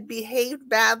she had behaved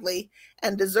badly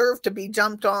and deserved to be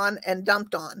jumped on and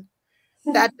dumped on.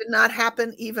 That did not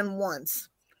happen even once.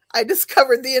 I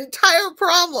discovered the entire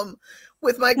problem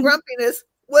with my grumpiness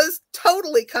was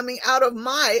totally coming out of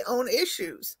my own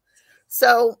issues.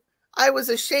 So I was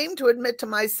ashamed to admit to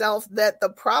myself that the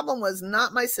problem was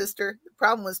not my sister. The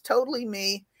problem was totally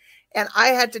me. And I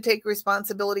had to take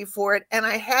responsibility for it. And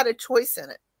I had a choice in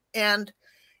it. And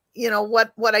you know,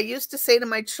 what I used to say to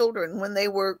my children when they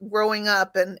were growing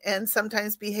up and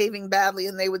sometimes behaving badly,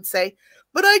 and they would say,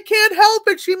 but I can't help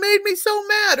it. She made me so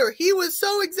mad, or he was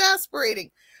so exasperating.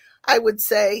 I would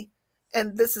say,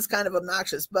 and this is kind of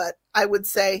obnoxious, but I would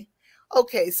say,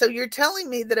 okay, so you're telling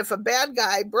me that if a bad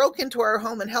guy broke into our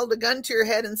home and held a gun to your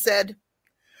head and said,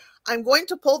 I'm going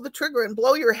to pull the trigger and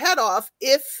blow your head off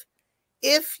if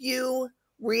you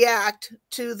react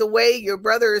to the way your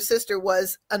brother or sister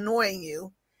was annoying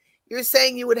you, you're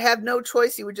saying you would have no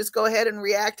choice. You would just go ahead and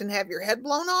react and have your head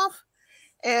blown off?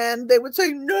 And they would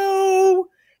say, no.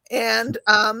 And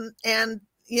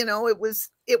you know, it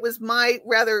was my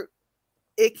rather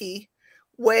icky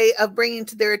way of bringing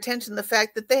to their attention the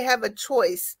fact that they have a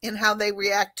choice in how they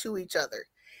react to each other.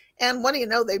 And what do you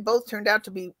know, they both turned out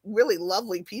to be really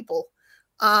lovely people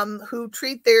who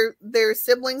treat their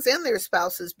siblings and their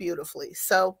spouses beautifully.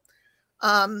 So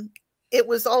it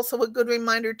was also a good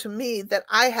reminder to me that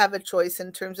I have a choice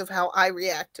in terms of how I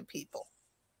react to people.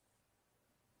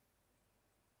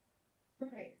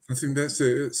 Right. I think that's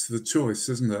it. It's the choice,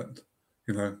 isn't it?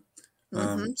 You know,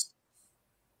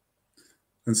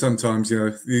 and sometimes, you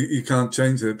know, you can't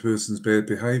change that person's bad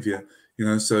behavior, you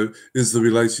know, so is the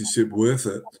relationship worth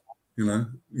it? You know,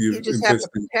 you just have to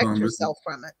protect yourself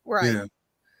from it. Right. Yeah.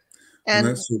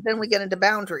 And then we get into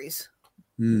boundaries.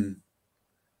 Mm.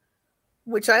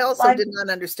 Which I also did not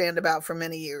understand about for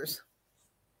many years.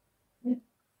 I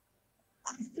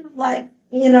feel like,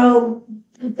 you know,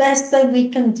 the best thing we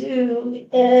can do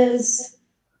is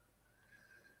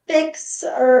fix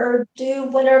or do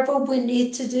whatever we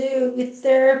need to do with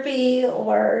therapy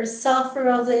or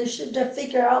self-realization to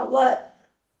figure out what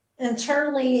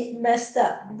internally messed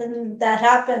up and that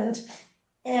happened.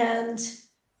 And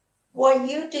what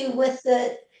you do with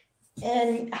it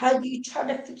and how you try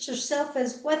to fix yourself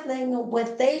is one thing.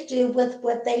 What they do with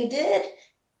what they did,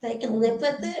 they can live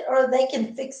with it or they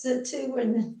can fix it too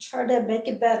and try to make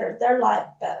it better, their life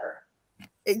better.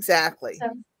 Exactly. So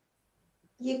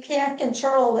you can't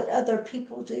control what other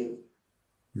people do.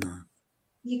 No.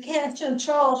 You can't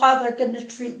control how they're going to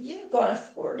treat you going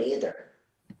forward either.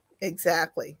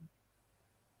 Exactly.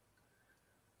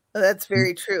 That's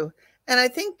very true. And I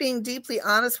think being deeply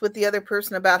honest with the other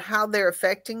person about how they're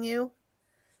affecting you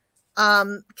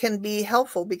can be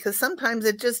helpful because sometimes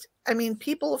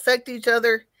people affect each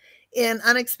other in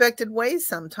unexpected ways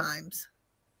sometimes.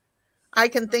 I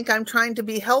can think I'm trying to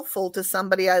be helpful to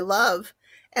somebody I love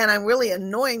and I'm really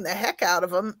annoying the heck out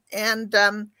of them and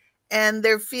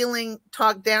they're feeling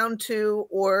talked down to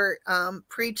or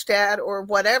preached at or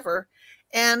whatever.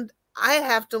 And I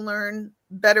have to learn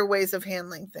better ways of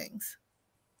handling things.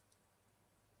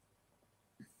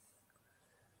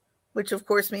 Which of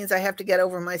course means I have to get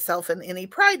over myself and any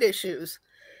pride issues.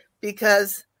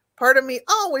 because part of me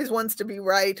always wants to be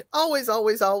right, always,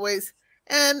 always, always.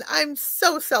 And I'm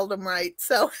so seldom right.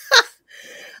 So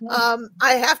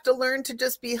I have to learn to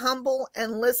just be humble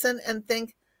and listen and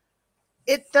think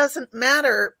it doesn't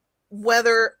matter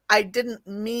whether I didn't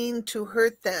mean to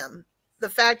hurt them. The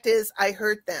fact is I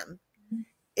hurt them.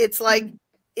 It's like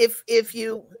if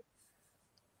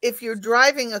you're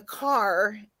driving a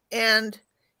car and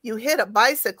you hit a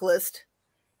bicyclist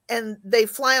and they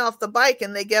fly off the bike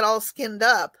and they get all skinned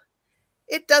up,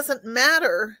 it doesn't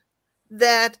matter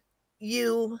that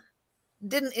you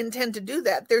didn't intend to do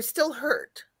that. They're still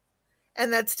hurt.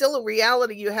 And that's still a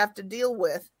reality you have to deal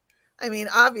with. I mean,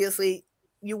 obviously,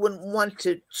 you wouldn't want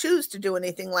to choose to do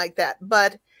anything like that,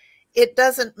 but it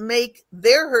doesn't make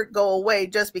their hurt go away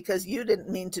just because you didn't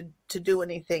mean to do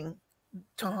anything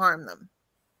to harm them.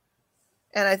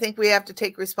 And I think we have to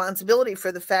take responsibility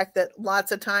for the fact that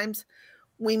lots of times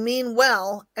we mean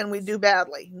well and we do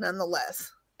badly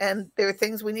nonetheless. And there are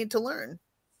things we need to learn.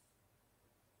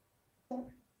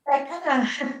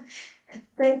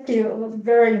 Thank you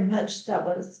very much. That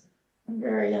was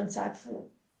very insightful.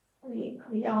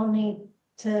 We all need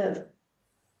to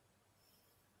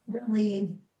really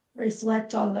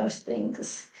reflect on those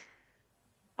things.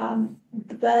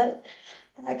 But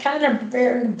that kind of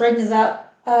brings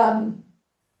up,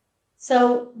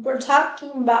 so we're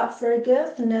talking about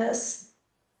forgiveness,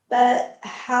 but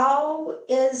how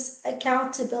is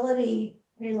accountability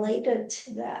related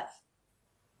to that?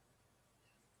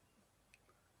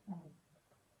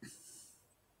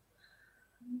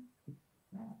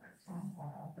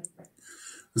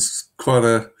 It's quite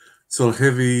a sort of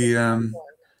heavy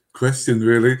question,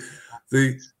 really.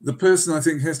 The person, I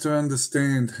think, has to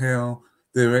understand how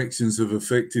their actions have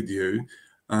affected you.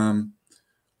 I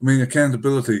mean,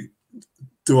 accountability.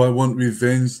 Do I want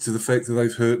revenge to the fact that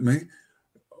they've hurt me?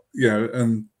 Yeah,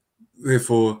 and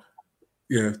therefore,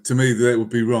 yeah, to me that would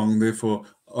be wrong. Therefore,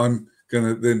 I'm going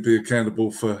to then be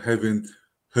accountable for having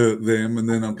hurt them, and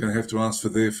then I'm going to have to ask for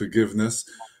their forgiveness.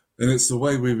 And it's the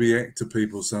way we react to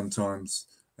people sometimes.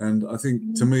 And I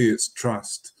think, to me, it's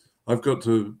trust. I've got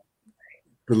to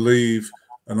believe,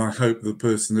 and I hope the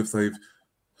person, if they've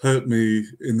hurt me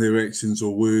in their actions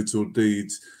or words or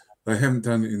deeds, they haven't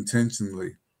done it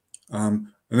intentionally. And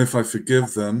if I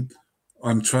forgive them,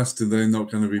 I'm trusting they're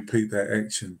not going to repeat that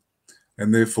action.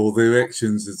 And therefore, their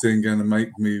actions is then going to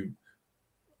make me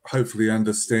hopefully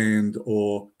understand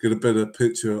or get a better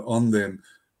picture on them.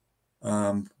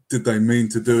 Did they mean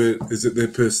to do it? Is it their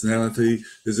personality?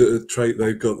 Is it a trait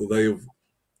they've got that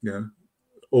they,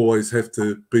 always have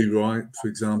to be right, for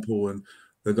example, and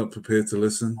they're not prepared to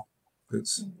listen? I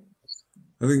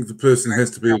think the person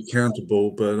has to be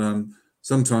accountable, but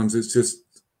sometimes it's just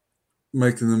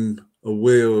making them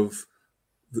aware of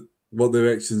what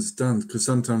their actions done, because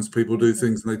sometimes people do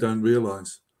things and they don't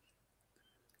realize.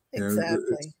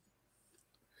 Exactly.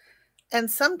 And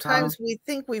sometimes we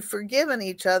think we've forgiven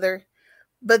each other,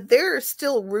 but there are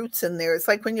still roots in there. It's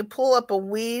like when you pull up a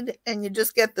weed and you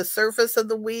just get the surface of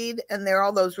the weed and there are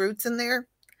all those roots in there.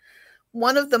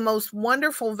 One of the most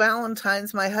wonderful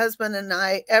Valentines my husband and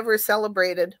I ever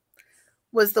celebrated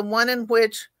was the one in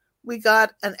which we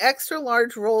got an extra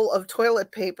large roll of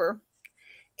toilet paper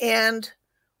and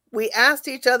we asked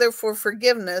each other for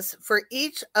forgiveness for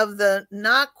each of the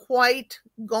not quite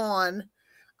gone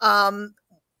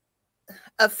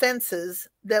offenses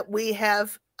that we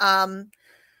have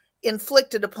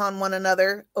inflicted upon one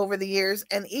another over the years.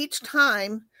 And each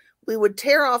time we would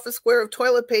tear off a square of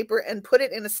toilet paper and put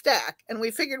it in a stack. And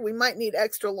we figured we might need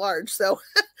extra large. So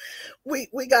we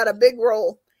got a big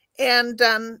roll. And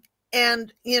I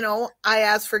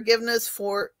asked forgiveness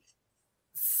for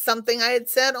something I had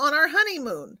said on our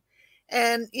honeymoon.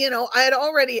 And, I had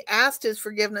already asked his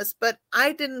forgiveness, but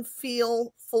I didn't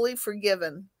feel fully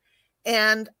forgiven.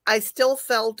 And I still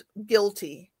felt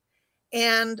guilty.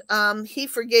 And he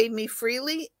forgave me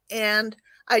freely. And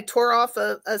I tore off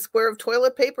a square of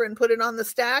toilet paper and put it on the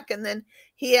stack. And then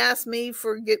he asked me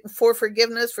for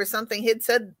forgiveness for something he'd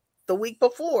said the week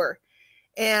before.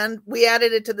 And we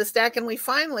added it to the stack. And we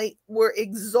finally were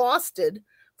exhausted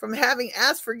from having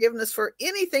asked forgiveness for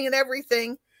anything and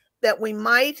everything that we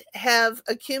might have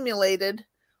accumulated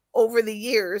over the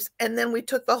years. And then we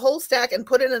took the whole stack and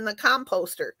put it in the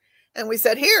composter. And we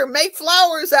said, here, make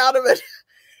flowers out of it.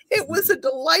 It was a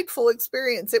delightful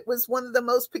experience. It was one of the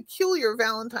most peculiar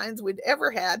Valentines we'd ever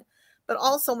had, but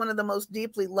also one of the most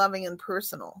deeply loving and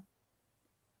personal.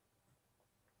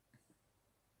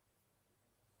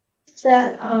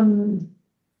 That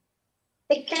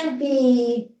it can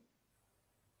be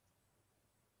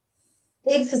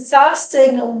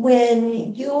exhausting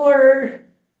when you're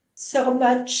so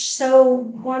much so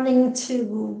wanting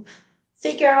to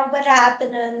figure out what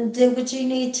happened and do what you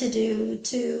need to do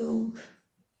to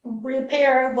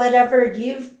repair whatever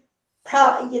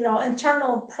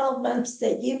internal problems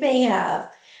that you may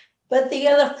have. But the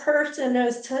other person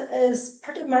is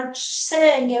pretty much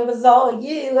saying it was all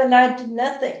you and I did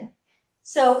nothing.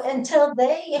 So until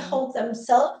they hold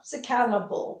themselves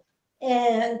accountable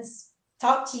and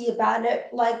talk to you about it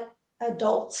like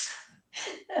adults,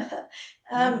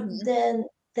 then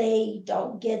they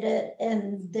don't get it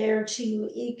and they're too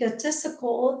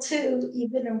egotistical to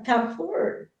even come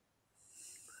forward.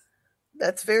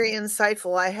 That's very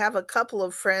insightful. I have a couple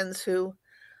of friends who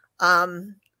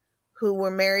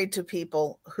were married to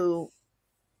people who,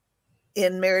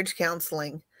 in marriage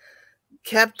counseling,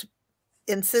 kept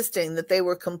insisting that they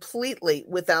were completely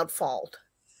without fault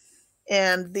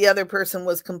and the other person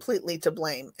was completely to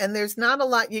blame. And there's not a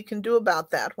lot you can do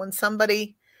about that when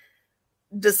somebody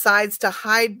decides to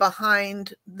hide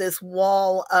behind this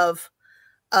wall of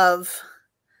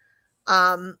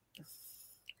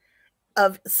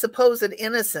supposed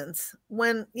innocence,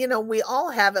 when, you know, we all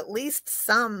have at least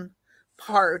some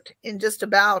part in just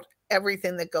about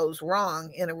everything that goes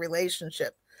wrong in a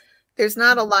relationship. There's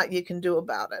not a lot you can do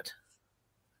about it.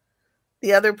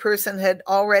 The other person had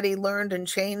already learned and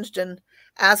changed and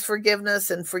asked forgiveness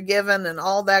and forgiven and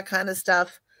all that kind of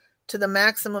stuff to the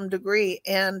maximum degree,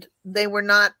 and they were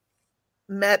not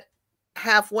met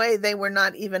halfway. They were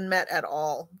not even met at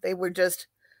all. They were just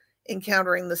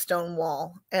encountering the stone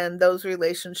wall, and those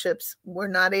relationships were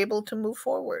not able to move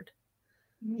forward.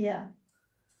 Yeah.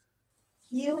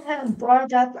 You have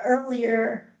brought up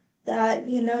earlier that,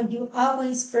 you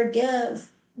always forgive.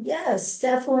 Yes,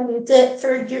 definitely.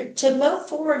 To move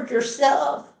forward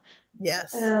yourself,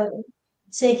 Yes. to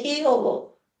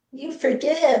heal, you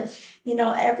forgive,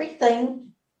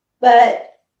 everything.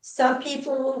 But some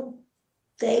people,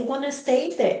 they want to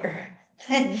stay there.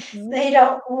 They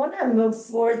don't want to move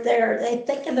forward there. They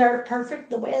think they're perfect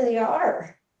the way they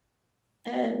are.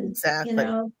 And,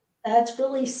 Exactly. that's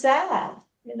really sad,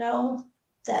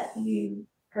 that you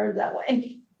heard that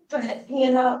way. But,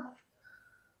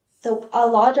 a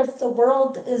lot of the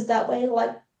world is that way,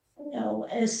 like,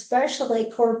 especially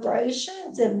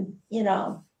corporations and,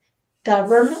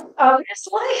 government,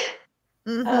 obviously.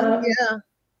 Yeah.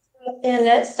 And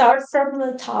it starts from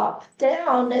the top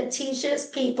down. It teaches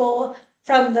people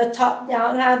from the top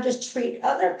down how to treat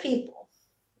other people.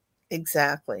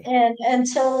 Exactly. And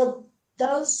until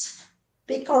those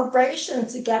big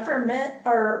corporations, the government,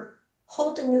 are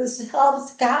holding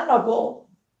themselves accountable,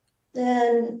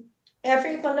 then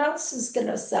everyone else is going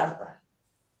to suffer.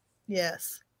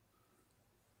 Yes.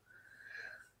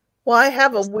 Well, I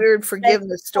have a weird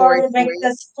forgiveness story for you.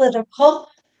 This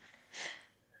political.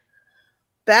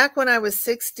 Back when I was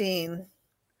 16,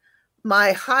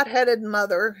 my hot-headed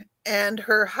mother and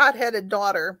her hot-headed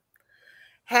daughter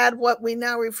had what we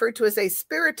now refer to as a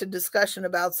spirited discussion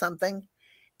about something,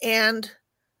 and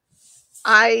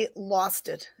I lost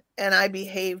it, and I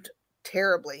behaved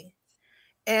terribly.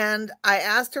 And I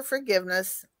asked her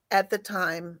forgiveness at the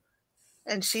time,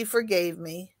 and she forgave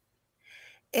me.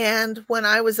 And when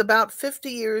I was about 50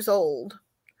 years old,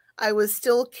 I was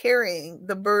still carrying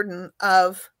the burden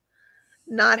of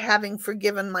not having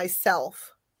forgiven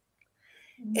myself.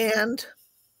 And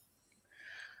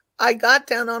I got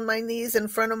down on my knees in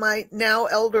front of my now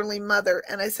elderly mother,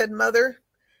 and I said, "Mother,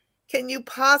 can you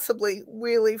possibly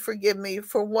really forgive me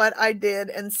for what I did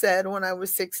and said when I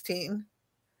was 16?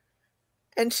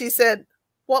 And she said,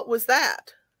 "What was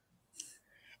that?"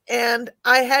 And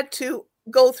I had to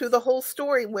go through the whole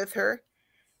story with her.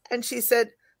 And she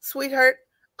said, "Sweetheart,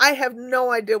 I have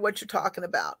no idea what you're talking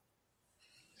about."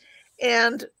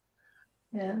 And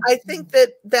I think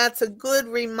that that's a good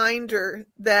reminder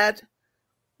that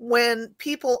when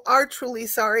people are truly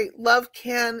sorry, love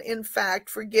can, in fact,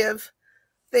 forgive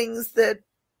things that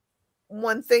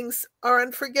one thinks are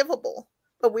unforgivable.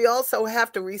 But we also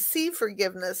have to receive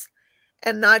forgiveness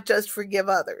and not just forgive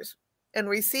others. And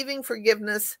receiving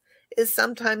forgiveness is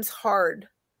sometimes hard.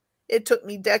 It took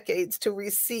me decades to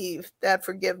receive that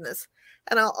forgiveness.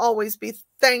 And I'll always be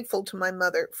thankful to my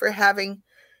mother for having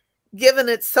given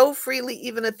it so freely,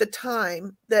 even at the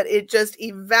time, that it just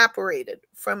evaporated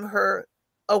from her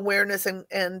awareness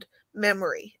and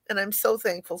memory. And I'm so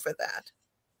thankful for that.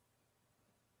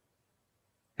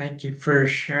 Thank you for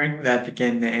sharing that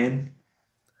again, Anne.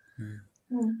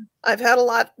 I've had a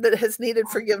lot that has needed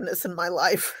forgiveness in my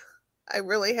life. I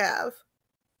really have.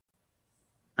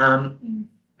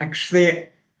 Actually,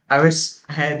 I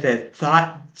had a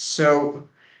thought. So,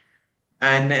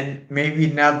 and then maybe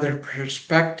another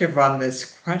perspective on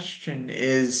this question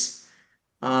is,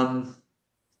 about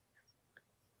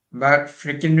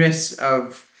forgiveness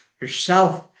of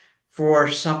yourself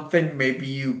for something maybe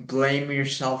you blame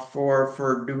yourself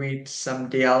for doing it to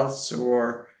somebody else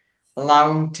or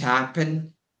allowing to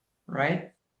happen,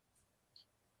 right?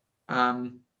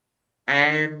 And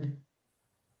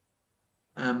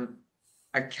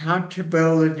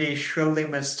accountability surely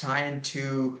must tie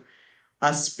into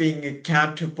us being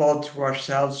accountable to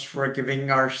ourselves for giving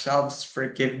ourselves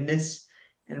forgiveness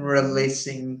and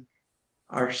releasing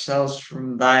ourselves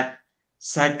from that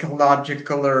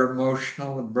psychological or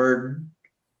emotional burden,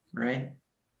 right?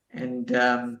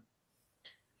 And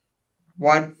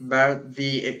what about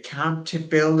the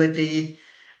accountability?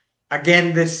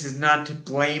 Again, this is not to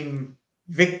blame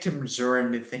victims or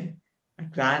anything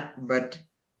like that, but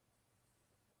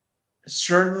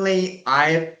certainly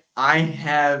I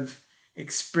have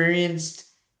experienced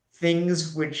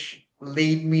things which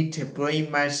lead me to blame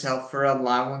myself for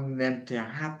allowing them to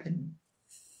happen.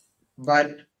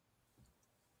 But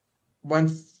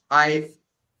once I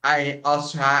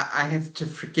also I have to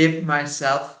forgive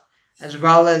myself as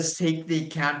well as take the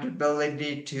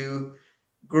accountability to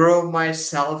grow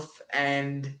myself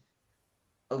and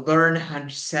learn how to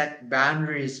set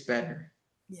boundaries better.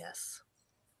 Yes,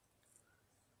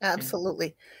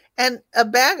 absolutely. And a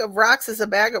bag of rocks is a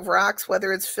bag of rocks,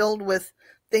 whether it's filled with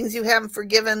things you haven't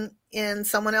forgiven in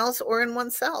someone else or in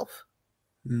oneself.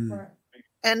 Mm.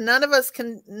 And none of us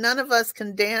can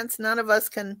dance, none of us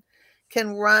can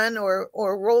run or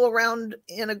roll around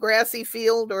in a grassy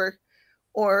field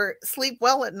or sleep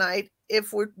well at night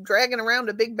if we're dragging around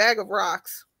a big bag of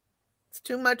rocks. It's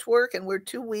too much work and we're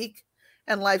too weak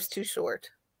and life's too short.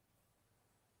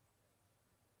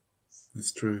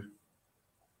 That's true.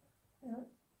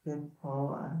 Good,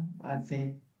 Paul. I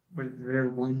think was there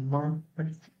one more?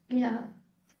 Yeah.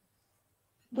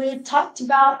 We talked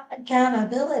about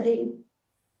accountability,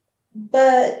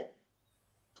 but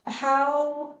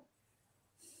how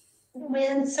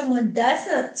when someone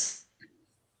doesn't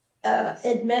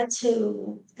admit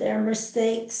to their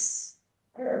mistakes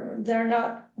or they're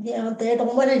not, they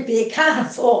don't want to be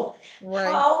accountable, Right.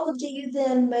 how do you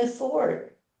then move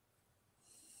forward?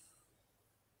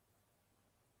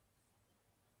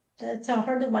 That's a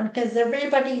hard one because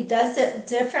everybody does it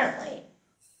differently.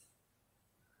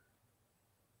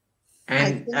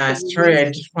 And sorry,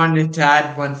 I just wanted to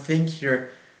add one thing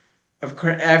here. Of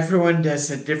course, everyone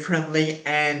does it differently,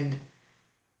 and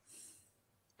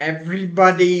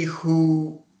everybody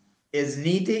who is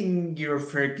needing your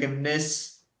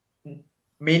forgiveness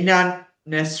may not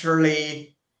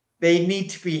necessarily, they need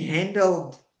to be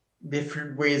handled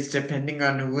different ways depending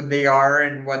on who they are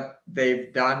and what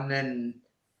they've done and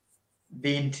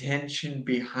the intention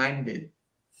behind it.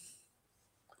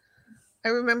 I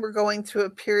remember going through a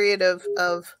period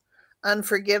of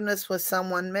unforgiveness with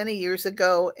someone many years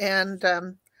ago, and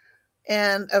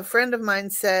a friend of mine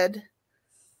said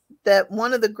that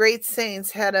one of the great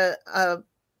saints had a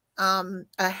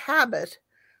habit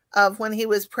of when he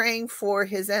was praying for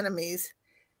his enemies,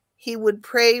 he would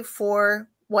pray for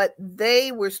what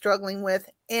they were struggling with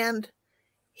and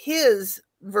his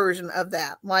version of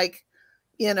that, like,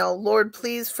 Lord,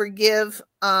 please forgive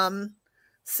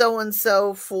so and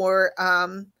so for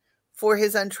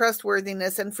his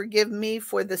untrustworthiness, and forgive me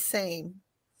for the same.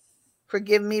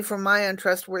 Forgive me for my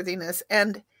untrustworthiness.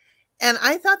 And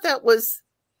I thought that was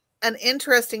an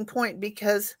interesting point,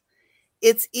 because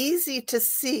it's easy to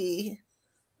see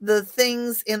the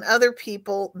things in other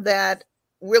people that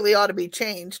really ought to be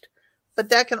changed, but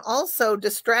that can also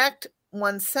distract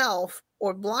oneself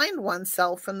or blind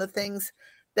oneself from the things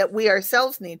that we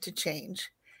ourselves need to change.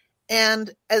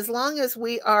 And as long as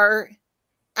we are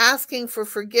asking for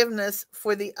forgiveness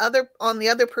for on the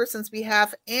other person's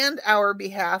behalf and our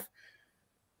behalf,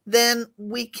 then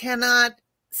we cannot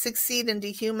succeed in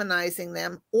dehumanizing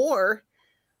them or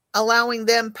allowing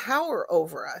them power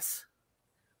over us.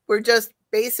 We're just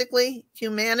basically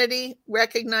humanity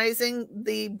recognizing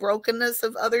the brokenness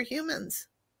of other humans.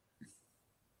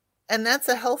 And that's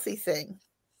a healthy thing.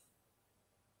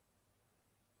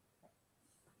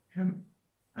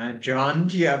 John,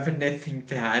 do you have anything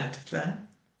to add to that?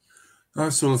 I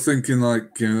was sort of thinking,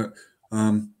 like,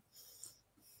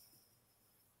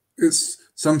 it's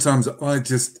sometimes I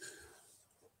just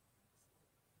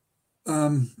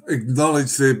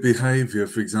acknowledge their behavior.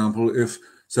 For example, if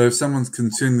someone's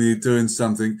continually doing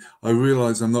something, I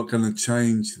realize I'm not going to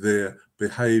change their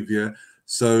behavior,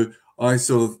 so I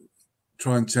sort of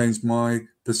try and change my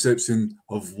perception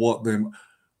of what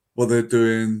they're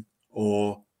doing.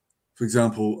 Or, for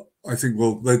example, I think,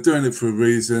 well, they're doing it for a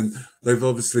reason. They've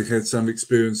obviously had some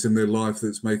experience in their life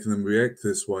that's making them react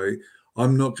this way.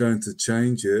 I'm not going to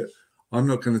change it. I'm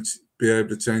not going to be able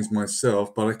to change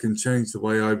myself, but I can change the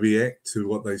way I react to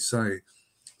what they say.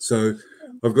 So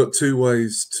I've got two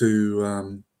ways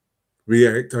to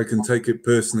react. I can take it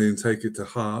personally and take it to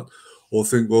heart, or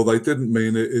think, well, they didn't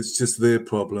mean it. It's just their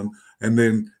problem. And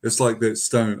then it's like that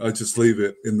stone. I just leave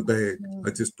it in the bag.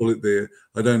 I just put it there.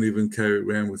 I don't even carry it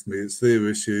around with me. It's their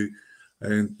issue,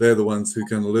 and they're the ones who are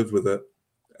going to live with it.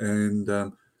 And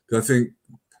I think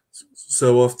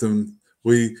so often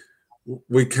we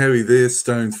carry their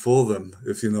stone for them,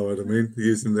 if you know what I mean,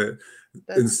 using that.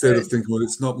 Instead of thinking, well,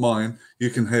 it's not mine, you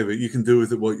can have it, you can do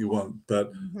with it what you want, but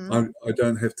I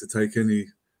don't have to take any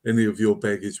of your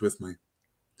baggage with me.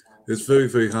 It's very,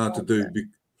 very hard to do,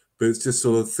 but it's just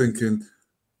sort of thinking,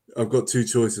 I've got two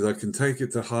choices. I can take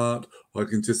it to heart, or I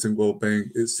can just think, well, bang,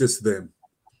 it's just them.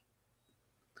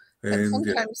 And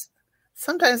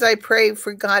sometimes I pray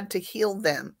for God to heal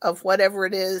them of whatever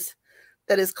it is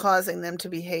that is causing them to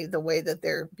behave the way that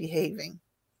they're behaving.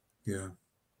 Yeah.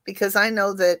 Because I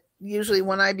know that usually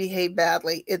when I behave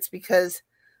badly, it's because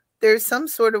there's some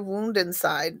sort of wound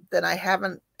inside that I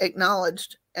haven't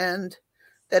acknowledged and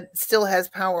that still has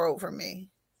power over me.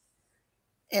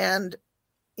 And,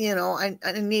 you know, I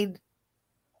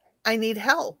need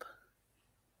help.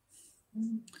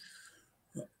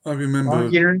 I remember.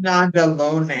 Well, you're not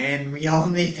alone, and we all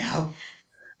need help.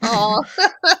 Oh,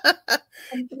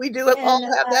 we do all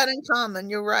have that in common.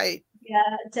 You're right.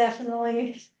 Yeah,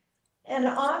 definitely. And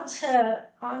on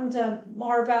to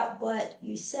more about what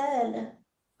you said,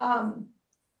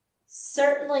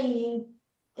 certainly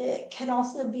it can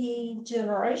also be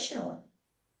generational,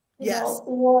 you know,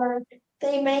 or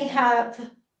they may have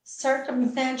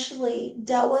circumstantially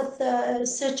dealt with the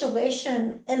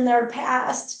situation in their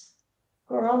past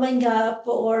growing up,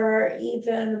 or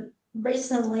even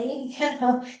recently, you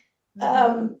know,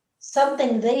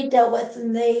 something they dealt with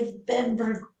and they've been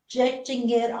projecting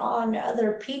it on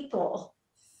other people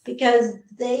because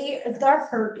they're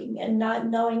hurting and not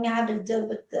knowing how to deal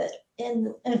with it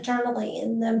internally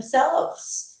in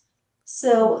themselves.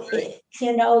 So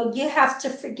you know, you have to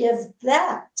forgive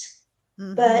that.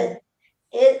 But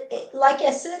it like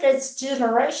I said, it's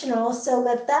generational. So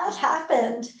if that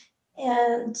happened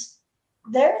and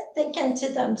they're thinking to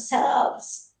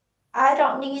themselves, I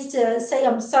don't need to say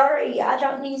I'm sorry, I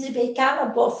don't need to be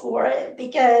accountable for it,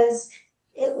 because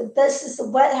this is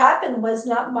what happened, was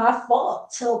not my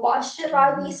fault. So why should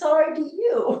I be sorry to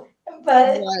you?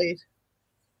 But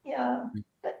yeah,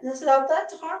 but so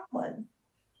that's a hard one.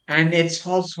 And it's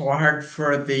also hard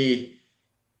for the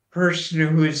person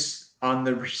who's on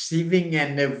the receiving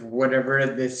end of whatever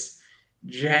this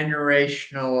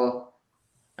generational,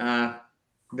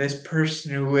 this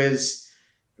person who has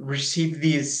received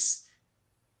these,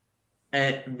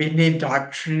 been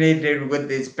indoctrinated with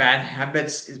these bad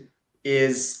habits,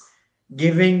 is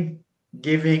giving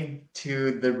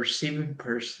to the receiving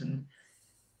person.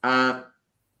 The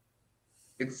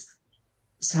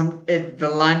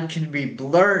line can be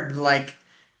blurred. Like,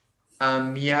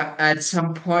 yeah, at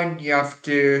some point you have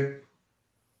to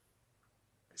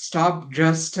stop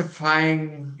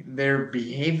justifying their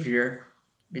behavior,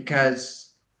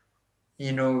 because,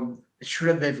 you know,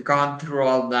 sure, they've gone through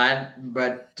all that,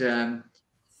 but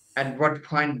at what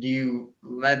point do you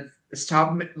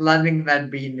stop letting that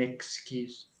be an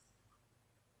excuse?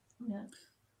 Yeah.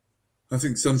 I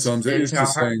think sometimes it is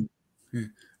just saying,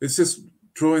 it's just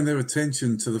drawing their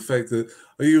attention to the fact that,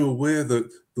 are you aware that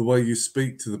the way you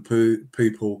speak to the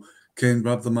people can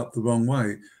rub them up the wrong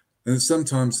way? And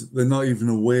sometimes they're not even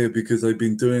aware because they've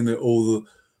been doing it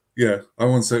I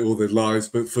won't say all their lives,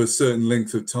 but for a certain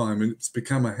length of time, and it's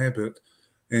become a habit,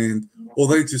 or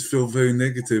they just feel very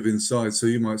negative inside. So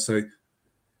you might say,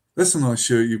 that's a nice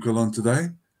shirt you've got on today.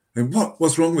 And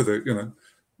what's wrong with it? You know?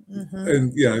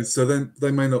 And so then they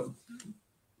may not,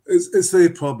 it's their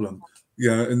problem.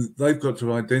 Yeah, and they've got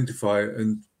to identify it,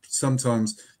 and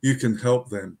sometimes you can help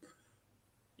them.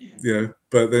 Yeah,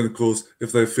 but then of course,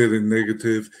 if they're feeling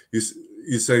negative,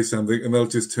 you say something, and they'll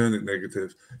just turn it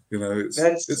negative. You know, it's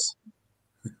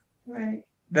right.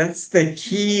 That's the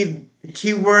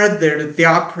key word there. The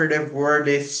operative word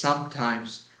is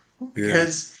sometimes,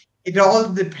 because it all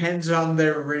depends on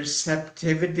their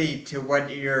receptivity to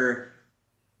what you're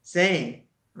saying,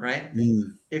 right?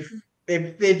 If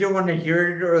they don't want to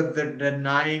hear it, or they're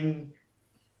denying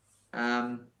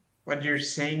what you're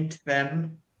saying to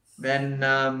them, then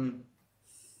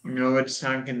you know, it's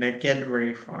not going to get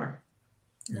very far.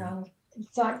 No,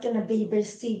 it's not going to be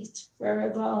received very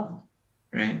well.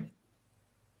 Right.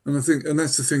 And I think, and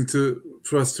that's the thing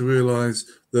for us to realize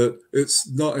that it's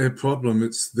not our problem,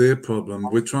 it's their problem.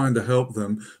 We're trying to help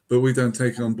them, but we don't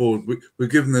take it on board. We're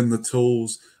giving them the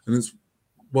tools, and it's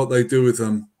what they do with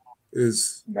them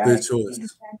is their Right. choice.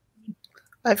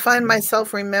 I find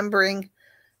myself remembering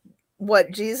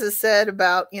what Jesus said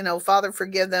about, Father,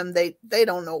 forgive them. They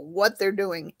don't know what they're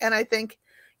doing. And I think,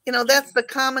 that's the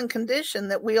common condition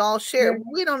that we all share.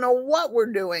 We don't know what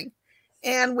we're doing.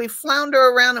 And we flounder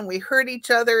around and we hurt each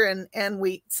other and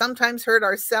we sometimes hurt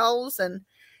ourselves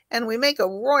and we make a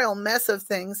royal mess of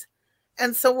things.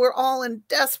 And so we're all in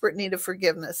desperate need of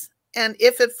forgiveness. And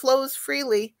if it flows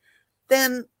freely,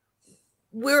 then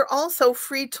we're also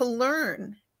free to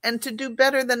learn and to do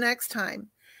better the next time.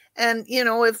 And,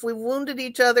 if we wounded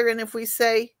each other and if we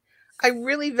say, I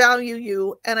really value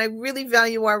you and I really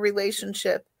value our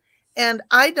relationship, and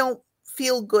I don't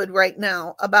feel good right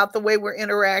now about the way we're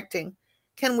interacting,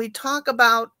 can we talk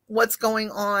about what's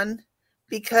going on?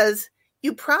 Because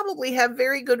you probably have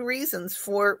very good reasons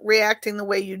for reacting the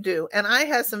way you do. And I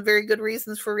have some very good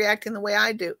reasons for reacting the way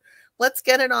I do. Let's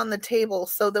get it on the table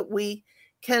so that we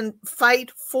can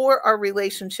fight for our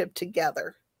relationship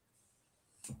together.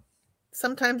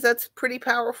 Sometimes that's pretty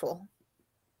powerful.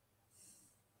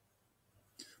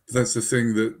 That's the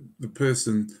thing, that the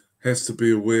person has to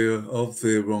be aware of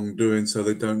their wrongdoing so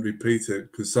they don't repeat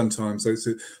it, because sometimes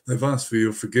they've asked for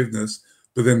your forgiveness,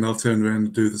 but then they'll turn around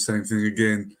and do the same thing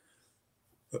again.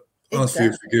 Ask for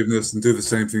your forgiveness and do the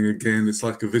same thing again. It's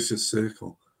like a vicious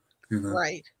circle,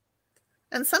 Right.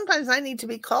 And sometimes I need to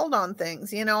be called on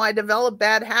things. I develop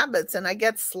bad habits and I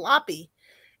get sloppy.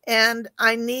 And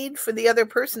I need for the other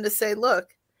person to say, look,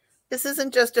 this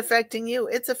isn't just affecting you,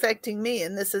 it's affecting me,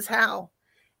 and this is how.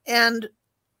 And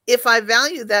if I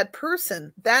value that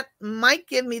person, that might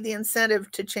give me the incentive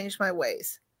to change my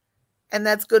ways. And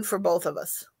that's good for both of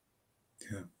us.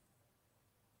 Yeah.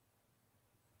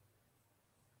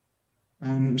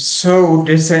 So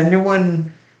does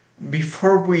anyone,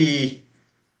 before we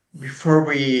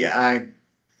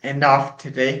end off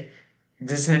today,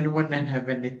 does anyone have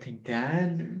anything to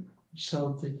add?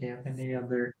 So do you have any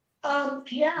other?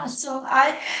 Yeah, so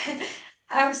I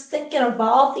was thinking of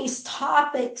all these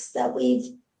topics that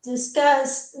we've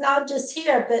discussed, not just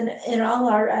here, but in all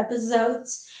our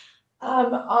episodes,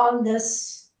 on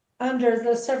this Under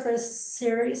the Surface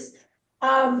series.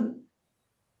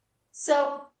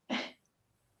 So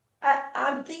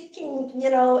I'm thinking,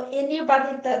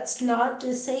 anybody that's not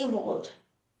disabled,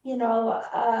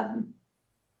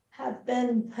 have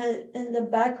been put in the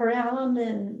background,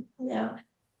 and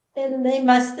and they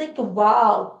must think,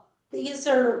 wow, these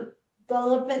are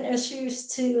relevant issues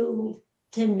to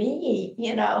me.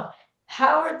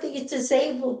 How are these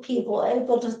disabled people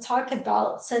able to talk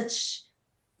about such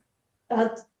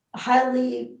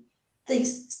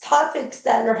these topics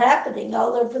that are happening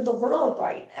all over the world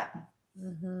right now?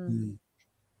 Mm-hmm.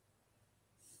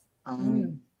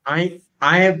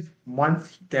 I have one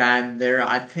thing to add there.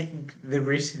 I think the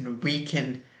reason we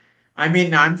can,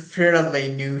 I'm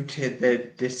fairly new to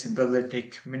the disability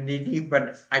community,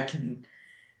 but I can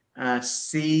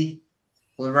see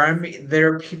around me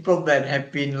there are people that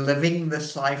have been living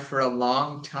this life for a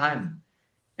long time,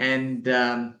 and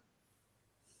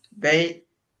they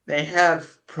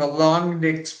have prolonged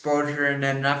exposure and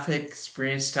enough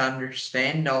experience to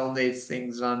understand all these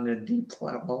things on a deep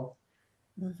level.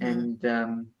 Mm-hmm.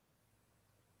 And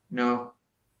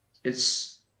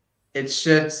it's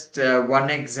just one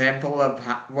example of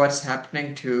what's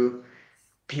happening to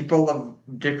people of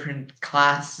different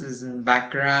classes and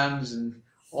backgrounds and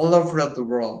all over the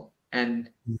world. And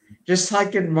just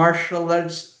like in martial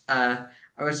arts, I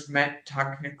was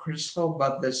talking to Crystal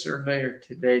about this earlier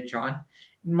today, John.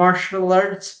 In martial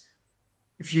arts,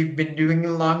 if you've been doing it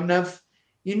long enough,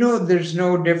 there's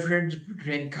no difference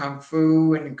between Kung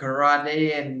Fu and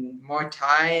Karate and Muay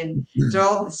Thai, and it's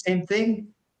all the same thing.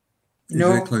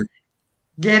 Exactly.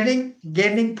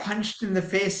 Getting punched in the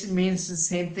face means the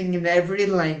same thing in every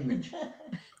language.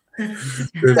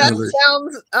 That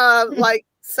sounds like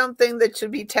something that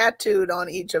should be tattooed on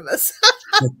each of us.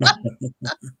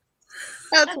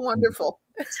 That's wonderful.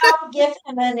 Don't give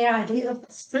him any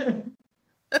ideas.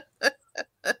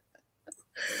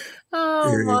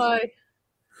 Oh my.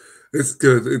 It's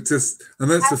good. And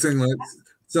that's the thing, like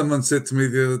someone said to me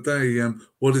the other day,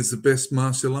 what is the best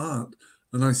martial art?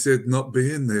 And I said, not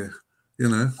being there,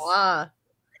 Wow.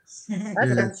 That's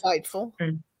insightful.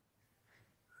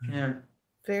 Yeah.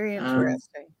 Very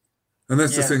interesting. And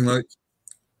that's the thing, like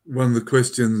one of the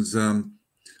questions I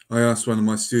asked one of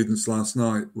my students last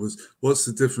night was, what's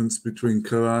the difference between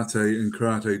karate and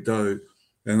karate do?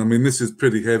 And this is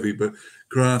pretty heavy, but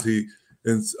karate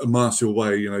in a martial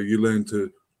way. You know, you learn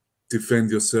to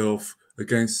defend yourself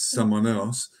against someone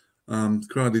else.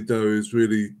 Karate Do is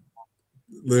really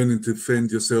learning to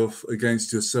defend yourself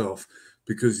against yourself,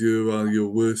 because you are your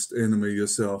worst enemy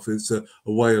yourself. It's a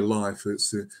way of life.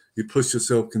 It's you push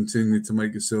yourself continually to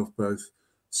make yourself both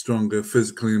stronger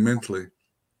physically and mentally.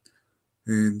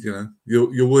 And you know,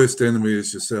 your worst enemy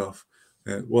is yourself.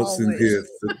 What's in here?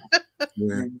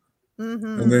 Yeah.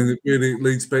 Mm-hmm. And then it really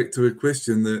leads back to a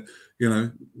question that, you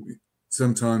know,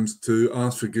 sometimes to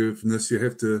ask forgiveness, you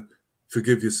have to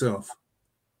forgive yourself.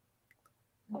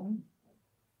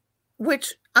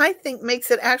 Which I think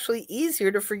makes it actually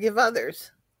easier to forgive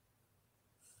others.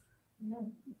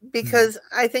 Because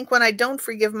I think when I don't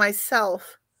forgive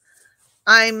myself,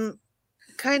 I'm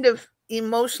kind of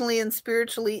emotionally and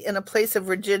spiritually in a place of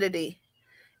rigidity.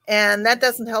 And that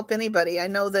doesn't help anybody. I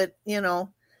know that, you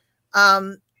know,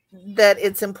 that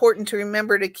it's important to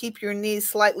remember to keep your knees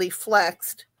slightly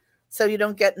flexed so you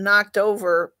don't get knocked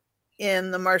over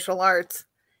in the martial arts.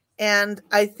 And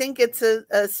I think it's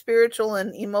a spiritual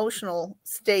and emotional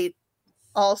state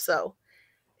also.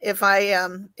 If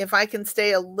I can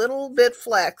stay a little bit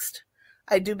flexed,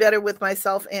 I do better with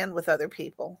myself and with other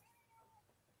people.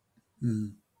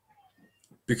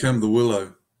 Become the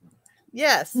willow.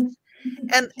 Yes.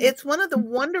 And it's one of the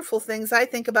wonderful things I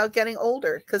think about getting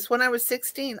older, because when I was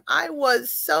 16, I was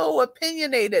so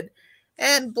opinionated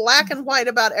and black and white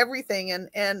about everything.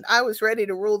 And I was ready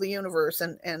to rule the universe,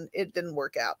 and it didn't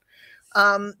work out.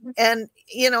 And,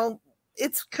 you know,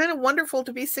 it's kind of wonderful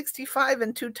to be 65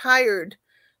 and too tired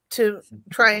to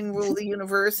try and rule the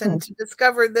universe, and to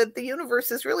discover that the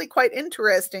universe is really quite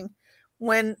interesting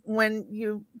when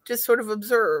you just sort of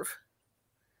observe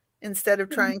instead of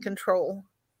try and control.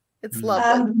 It's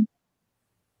lovely.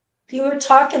 You were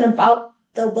talking about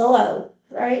the willow,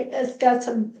 right? It's got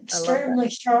some extremely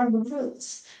strong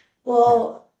roots.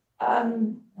 Well,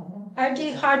 I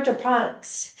do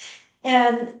hydroponics,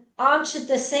 and onto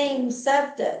the same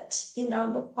subject, you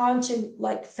know, onto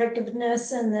like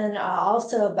forgiveness, and then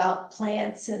also about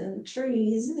plants and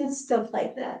trees and stuff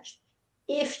like that.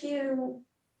 If you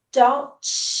don't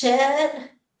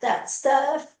shed that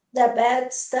stuff, the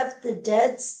bad stuff, the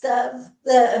dead stuff,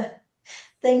 the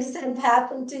things that have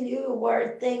happened to you,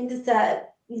 or things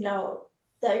that, you know,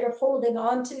 that you're holding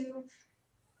on to,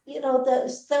 you know,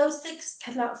 those things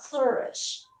cannot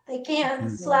flourish. They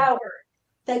can't flower.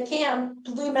 They can't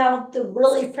bloom out the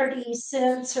really pretty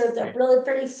scents, or the really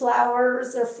pretty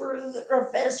flowers, or fruit,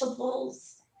 or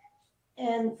vegetables.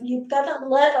 And you've got to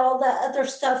let all the other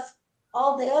stuff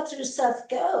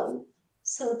go,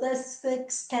 so this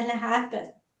things can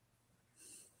happen.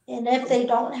 And if they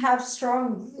don't have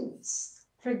strong roots,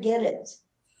 forget it,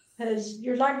 because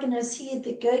you're not going to see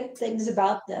the good things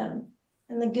about them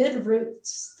and the good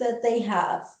roots that they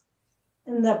have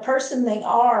and the person they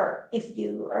are if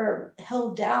you are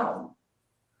held down.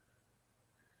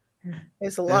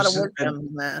 There's a lot of wisdom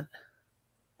in that.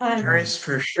 There is,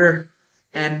 for sure.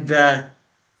 And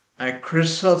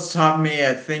Crystal's taught me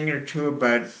a thing or two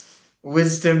about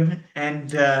wisdom,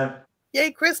 and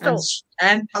yay, Crystal,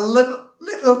 and a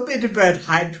little bit about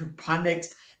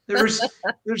hydroponics. There's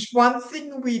one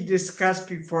thing we discussed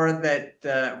before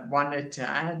that wanted to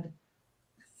add.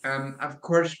 Of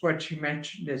course, what you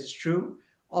mentioned is true.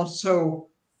 Also,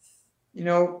 you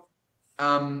know,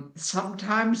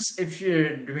 sometimes if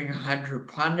you're doing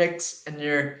hydroponics and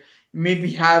you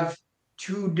maybe have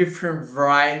two different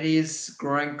varieties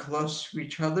growing close to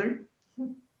each other,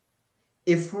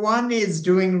 if one is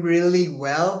doing really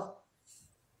well,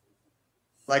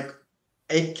 like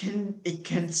it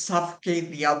can suffocate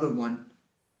the other one,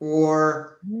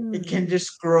 or it can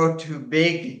just grow too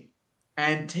big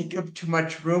and take up too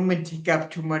much room and take up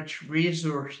too much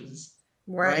resources,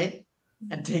 right?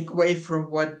 And take away from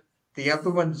what the other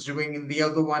one's doing, and the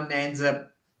other one ends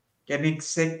up getting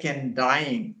sick and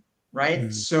dying,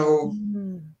 right? So,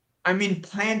 I mean,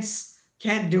 plants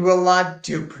can't do a lot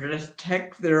to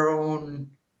protect their own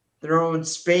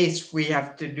space. We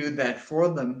have to do that for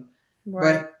them,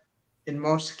 but in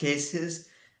most cases,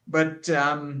 but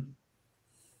the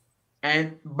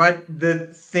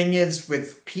thing is,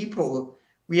 with people,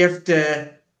 we have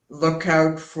to look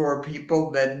out for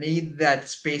people that need that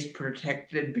space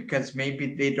protected, because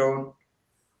maybe they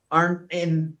aren't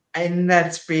in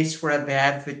that space where they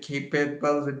have the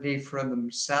capability for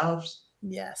themselves.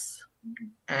 Yes.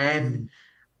 And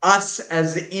us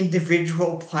as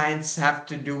individual plants have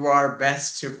to do our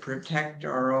best to protect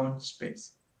our own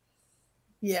space.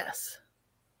 Yes.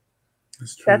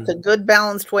 That's a good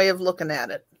balanced way of looking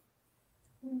at it.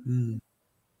 And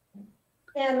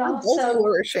also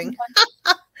flourishing.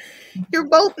 You're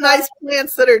both nice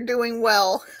plants that are doing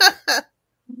well.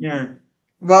 Yeah.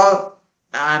 Well,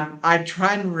 I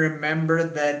try and remember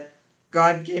that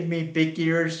God gave me big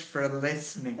ears for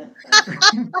listening.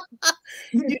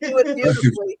 You do it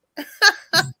beautifully.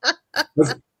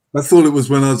 I thought it was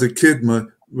when I was a kid, my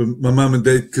mum and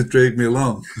dad could drag me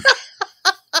along.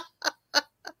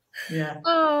 Yeah.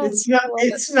 Oh, It's not love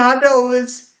it. it's not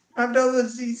always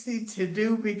easy to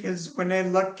do, because when I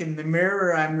look in the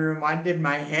mirror, I'm reminded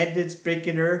my head is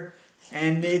bigger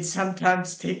and it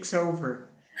sometimes takes over.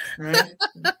 Right?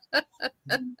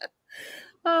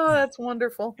 Oh, that's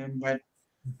wonderful. But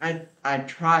I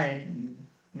try and,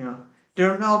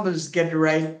 don't always get it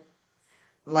right.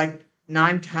 Like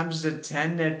 9 times out of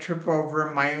 10, I trip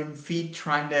over my own feet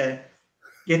trying to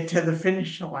get to the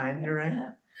finish line, right?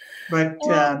 But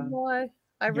Oh boy,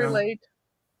 I you know, relate.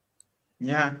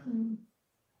 yeah.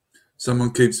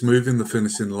 Someone keeps moving the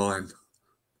finishing line.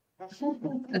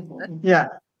 Yeah.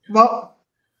 Well,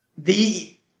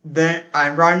 the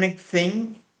ironic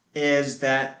thing is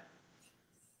that,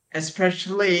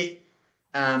 especially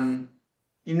living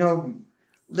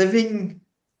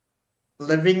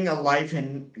a life,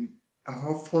 and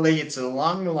hopefully it's a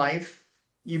long life,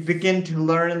 you begin to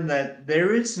learn that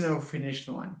there is no finish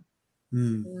line.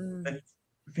 Mm. The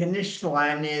finish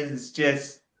line is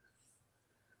just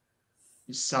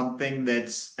something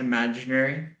that's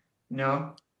imaginary,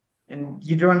 and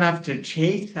you don't have to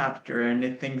chase after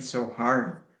anything so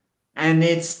hard. And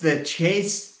it's the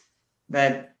chase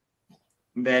that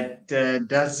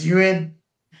does you in.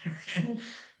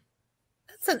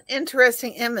 That's an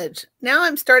interesting image. Now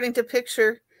I'm starting to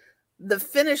picture the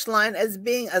finish line as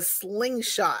being a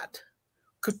slingshot.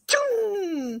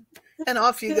 Ka-choom! And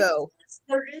off you go.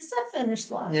 There is a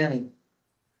finish line. Yeah.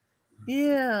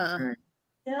 Yeah. Right.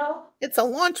 You know, It's a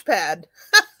launch pad.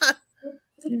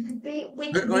 we can I be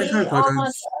hope I don't.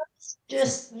 on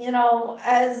just,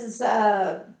 as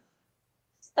a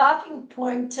stopping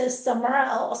point to somewhere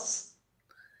else.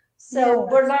 So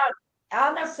Yes. we're not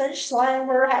on a finish line.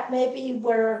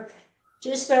 We're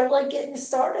just barely getting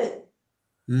started.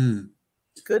 Mm.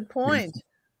 Good point.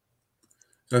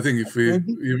 I think if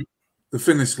the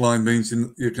finish line means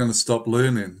you're going to stop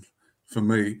learning. For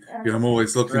me, I'm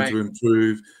always looking Right. to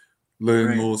improve, learn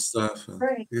Right. more stuff. And,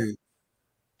 Right. yeah.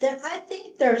 Then I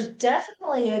think there's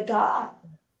definitely a God,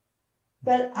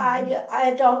 but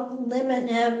I don't limit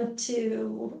him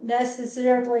to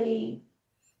necessarily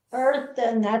earth,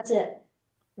 and that's it.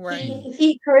 Right.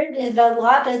 He created a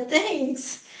lot of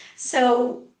things,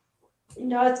 so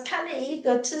it's kind of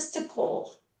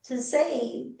egotistical to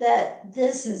say that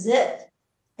this is it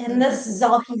and this is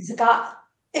all he's got.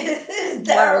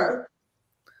 There.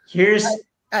 Here's I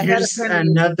had a here's friend who-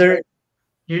 another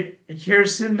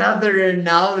here's another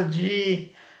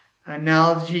analogy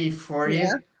for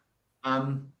Yeah.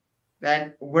 you.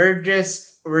 That we're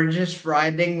just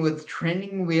riding with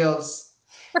training wheels,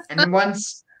 and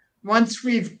once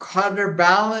we've caught our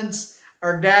balance,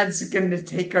 our dad's gonna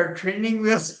take our training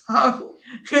wheels off.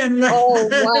 And Oh,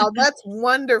 wow. That's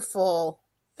wonderful.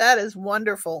 That is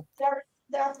wonderful. There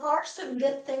are some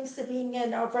good things to being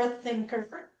an overthinker.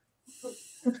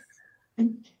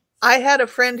 I had a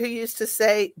friend who used to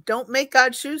say, "Don't make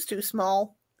God's shoes too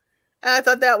small." And I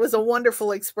thought that was a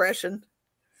wonderful expression.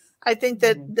 I think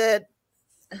that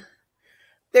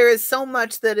there is so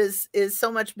much that is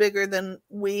so much bigger than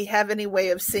we have any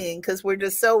way of seeing, because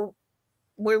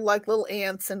we're like little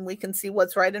ants and we can see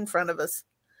what's right in front of us.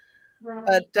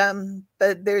 Right.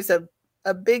 But there's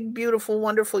a big, beautiful,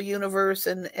 wonderful universe,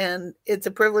 and it's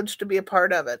a privilege to be a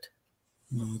part of it.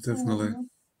 No, definitely.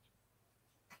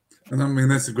 And I mean,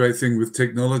 that's a great thing with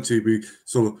technology. We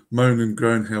sort of moan and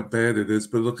groan how bad it is,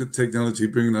 but look at technology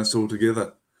bringing us all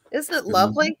together. Isn't it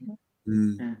lovely?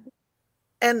 Mm.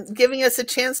 And giving us a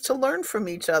chance to learn from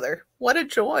each other. What a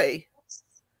joy.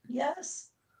 Yes.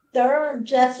 There are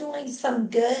definitely some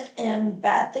good and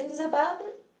bad things about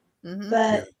it, Mhm.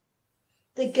 but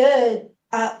the good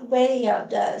way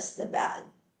outdoes the bad.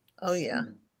 Oh, yeah.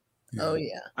 Oh,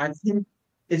 yeah. I think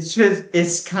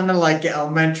it's kind of like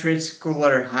elementary school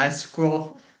or high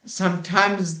school.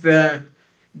 Sometimes the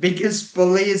biggest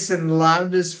bullies and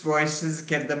loudest voices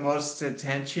get the most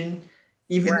attention,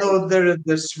 even Right. though they're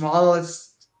the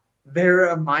smallest. They're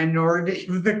a minority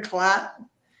of the class.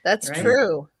 That's Right.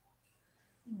 true.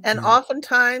 And Yeah.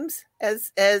 oftentimes,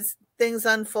 as things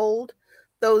unfold,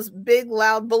 those big,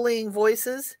 loud, bullying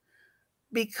voices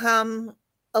become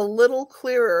a little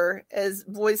clearer as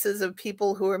voices of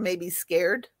people who are maybe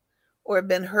scared or have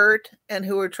been hurt and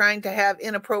who are trying to have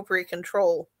inappropriate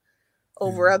control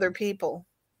over Yeah. other people.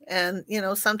 And,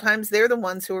 sometimes they're the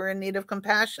ones who are in need of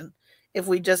compassion. if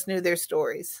we just knew their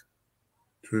stories.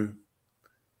 True.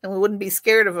 And we wouldn't be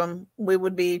scared of them. We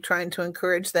would be trying to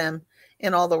encourage them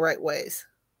in all the right ways.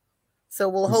 So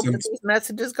we'll hope that these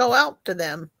messages go out to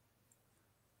them.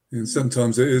 And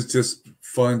sometimes it is just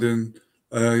finding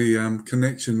a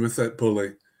connection with that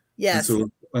bully. Yes. And sort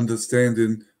of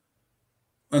understanding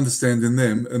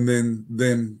them, and then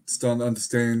them starting to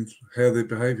understand how their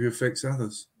behavior affects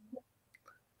others.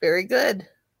 Very good.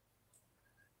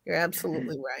 You're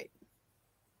absolutely right.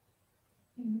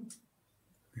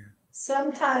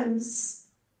 Sometimes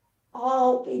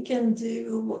all we can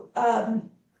do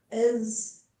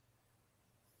is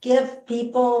give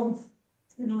people,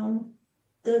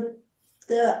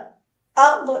 the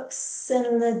outlooks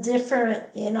and the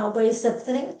different, ways of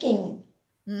thinking.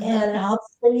 Mm-hmm. And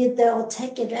hopefully they'll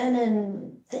take it in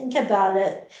and think about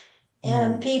it.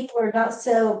 And people are not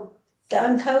so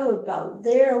gung-ho about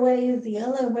their way, the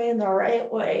only way, and the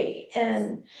right way.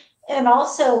 And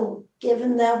also,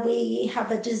 given that we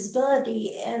have a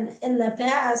disability, and in the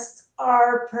past,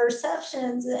 our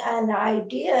perceptions and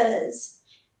ideas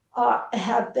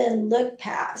have been looked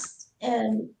past,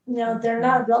 and they're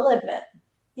not relevant.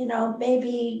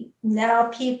 Maybe now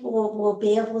people will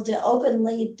be able to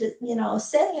openly,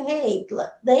 say, hey,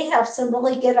 they have some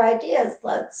really good ideas.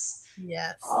 Let's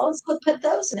also put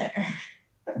those in there.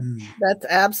 That's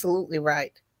absolutely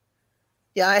right.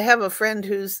 Yeah, I have a friend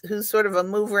who's sort of a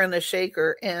mover and a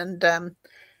shaker,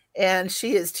 and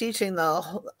she is teaching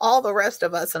all the rest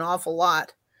of us an awful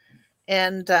lot,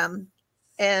 and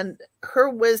her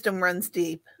wisdom runs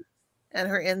deep, and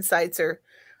her insights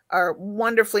are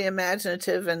wonderfully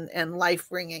imaginative and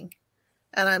life-bringing,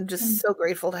 and I'm just so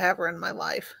grateful to have her in my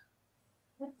life.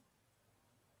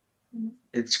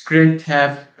 It's great to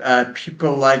have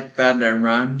people like that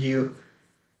around you,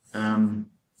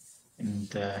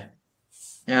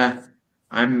 yeah,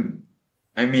 I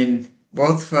mean,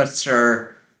 both of us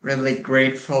are really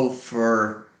grateful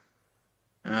for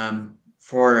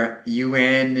you,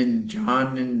 Ann and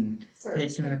John, and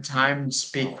taking the time to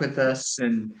speak with us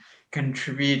and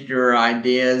contribute your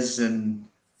ideas, and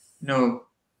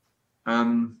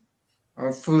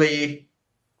hopefully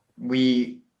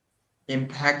we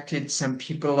impacted some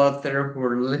people out there who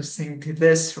are listening to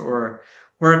this, or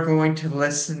who are going to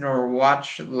listen or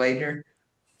watch later.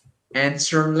 And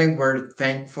certainly we're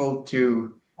thankful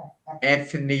to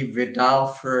Anthony Vidal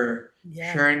for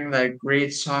sharing that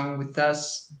great song with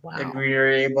us that we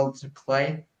were able to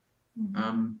play.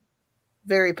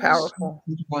 Very powerful.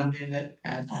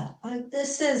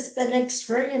 This has been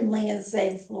extremely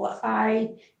insightful.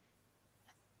 I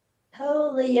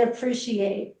totally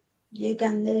appreciate you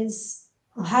guys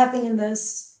having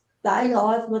this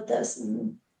dialogue with us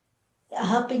and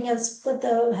helping us with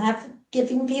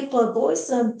giving people a voice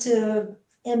and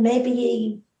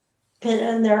maybe put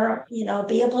in their,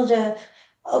 be able to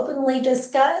openly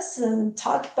discuss and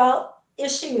talk about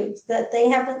issues that they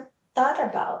haven't thought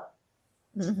about.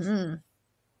 Mm-hmm.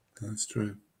 That's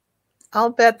true. I'll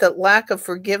bet that lack of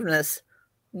forgiveness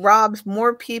robs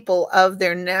more people of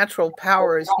their natural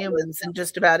power as humans than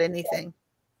just about anything.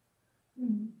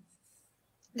 Mm-hmm.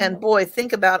 And boy,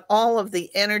 think about all of the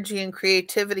energy and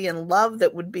creativity and love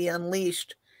that would be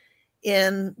unleashed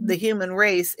in the human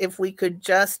race if we could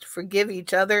just forgive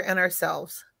each other and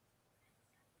ourselves.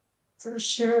 For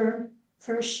sure.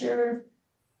 For sure.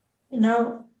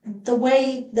 The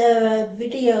way the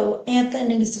video,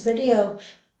 Anthony's video,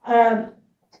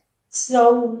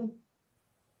 so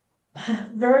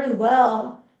very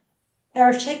well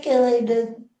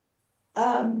articulated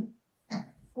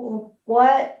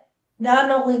what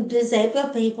not only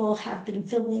disabled people have been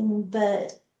feeling,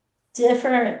 but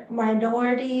different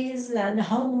minorities and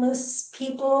homeless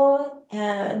people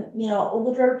and,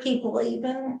 older people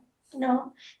even,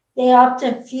 they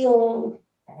often feel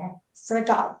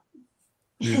forgotten,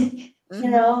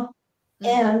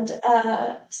 and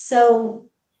so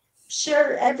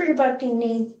sure, everybody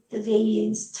needs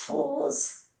these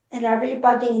tools and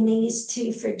everybody needs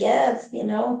to forgive,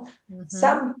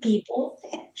 some people,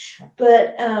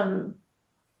 but,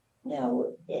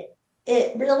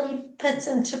 it really puts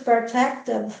into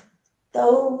perspective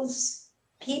those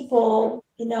people,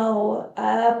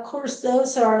 of course,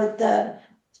 those are the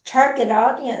target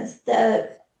audience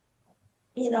that,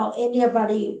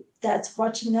 anybody that's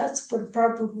watching us would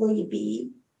probably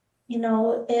be, and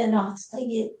I'll say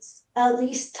it's at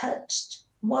least touched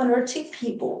one or two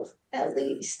people, at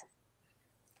least.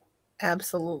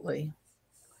 Absolutely.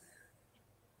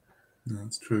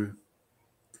 That's true.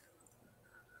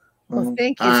 Well,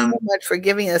 thank you so much for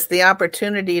giving us the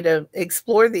opportunity to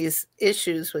explore these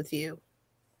issues with you.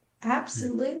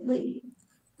 Absolutely.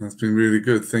 That's been really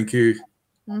good. Thank you.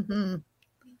 Mm-hmm.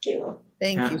 Thank you.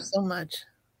 Thank Yeah. you so much.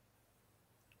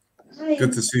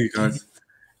 Good to see you guys.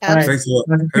 Right. Thanks a lot.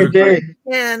 Have a Have a good day.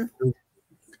 And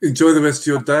Enjoy the rest of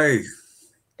your day.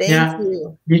 thank Yeah.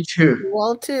 you. You too. You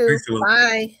all too. Thanks a lot.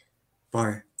 Bye.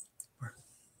 Bye.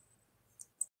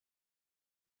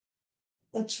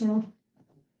 That's true.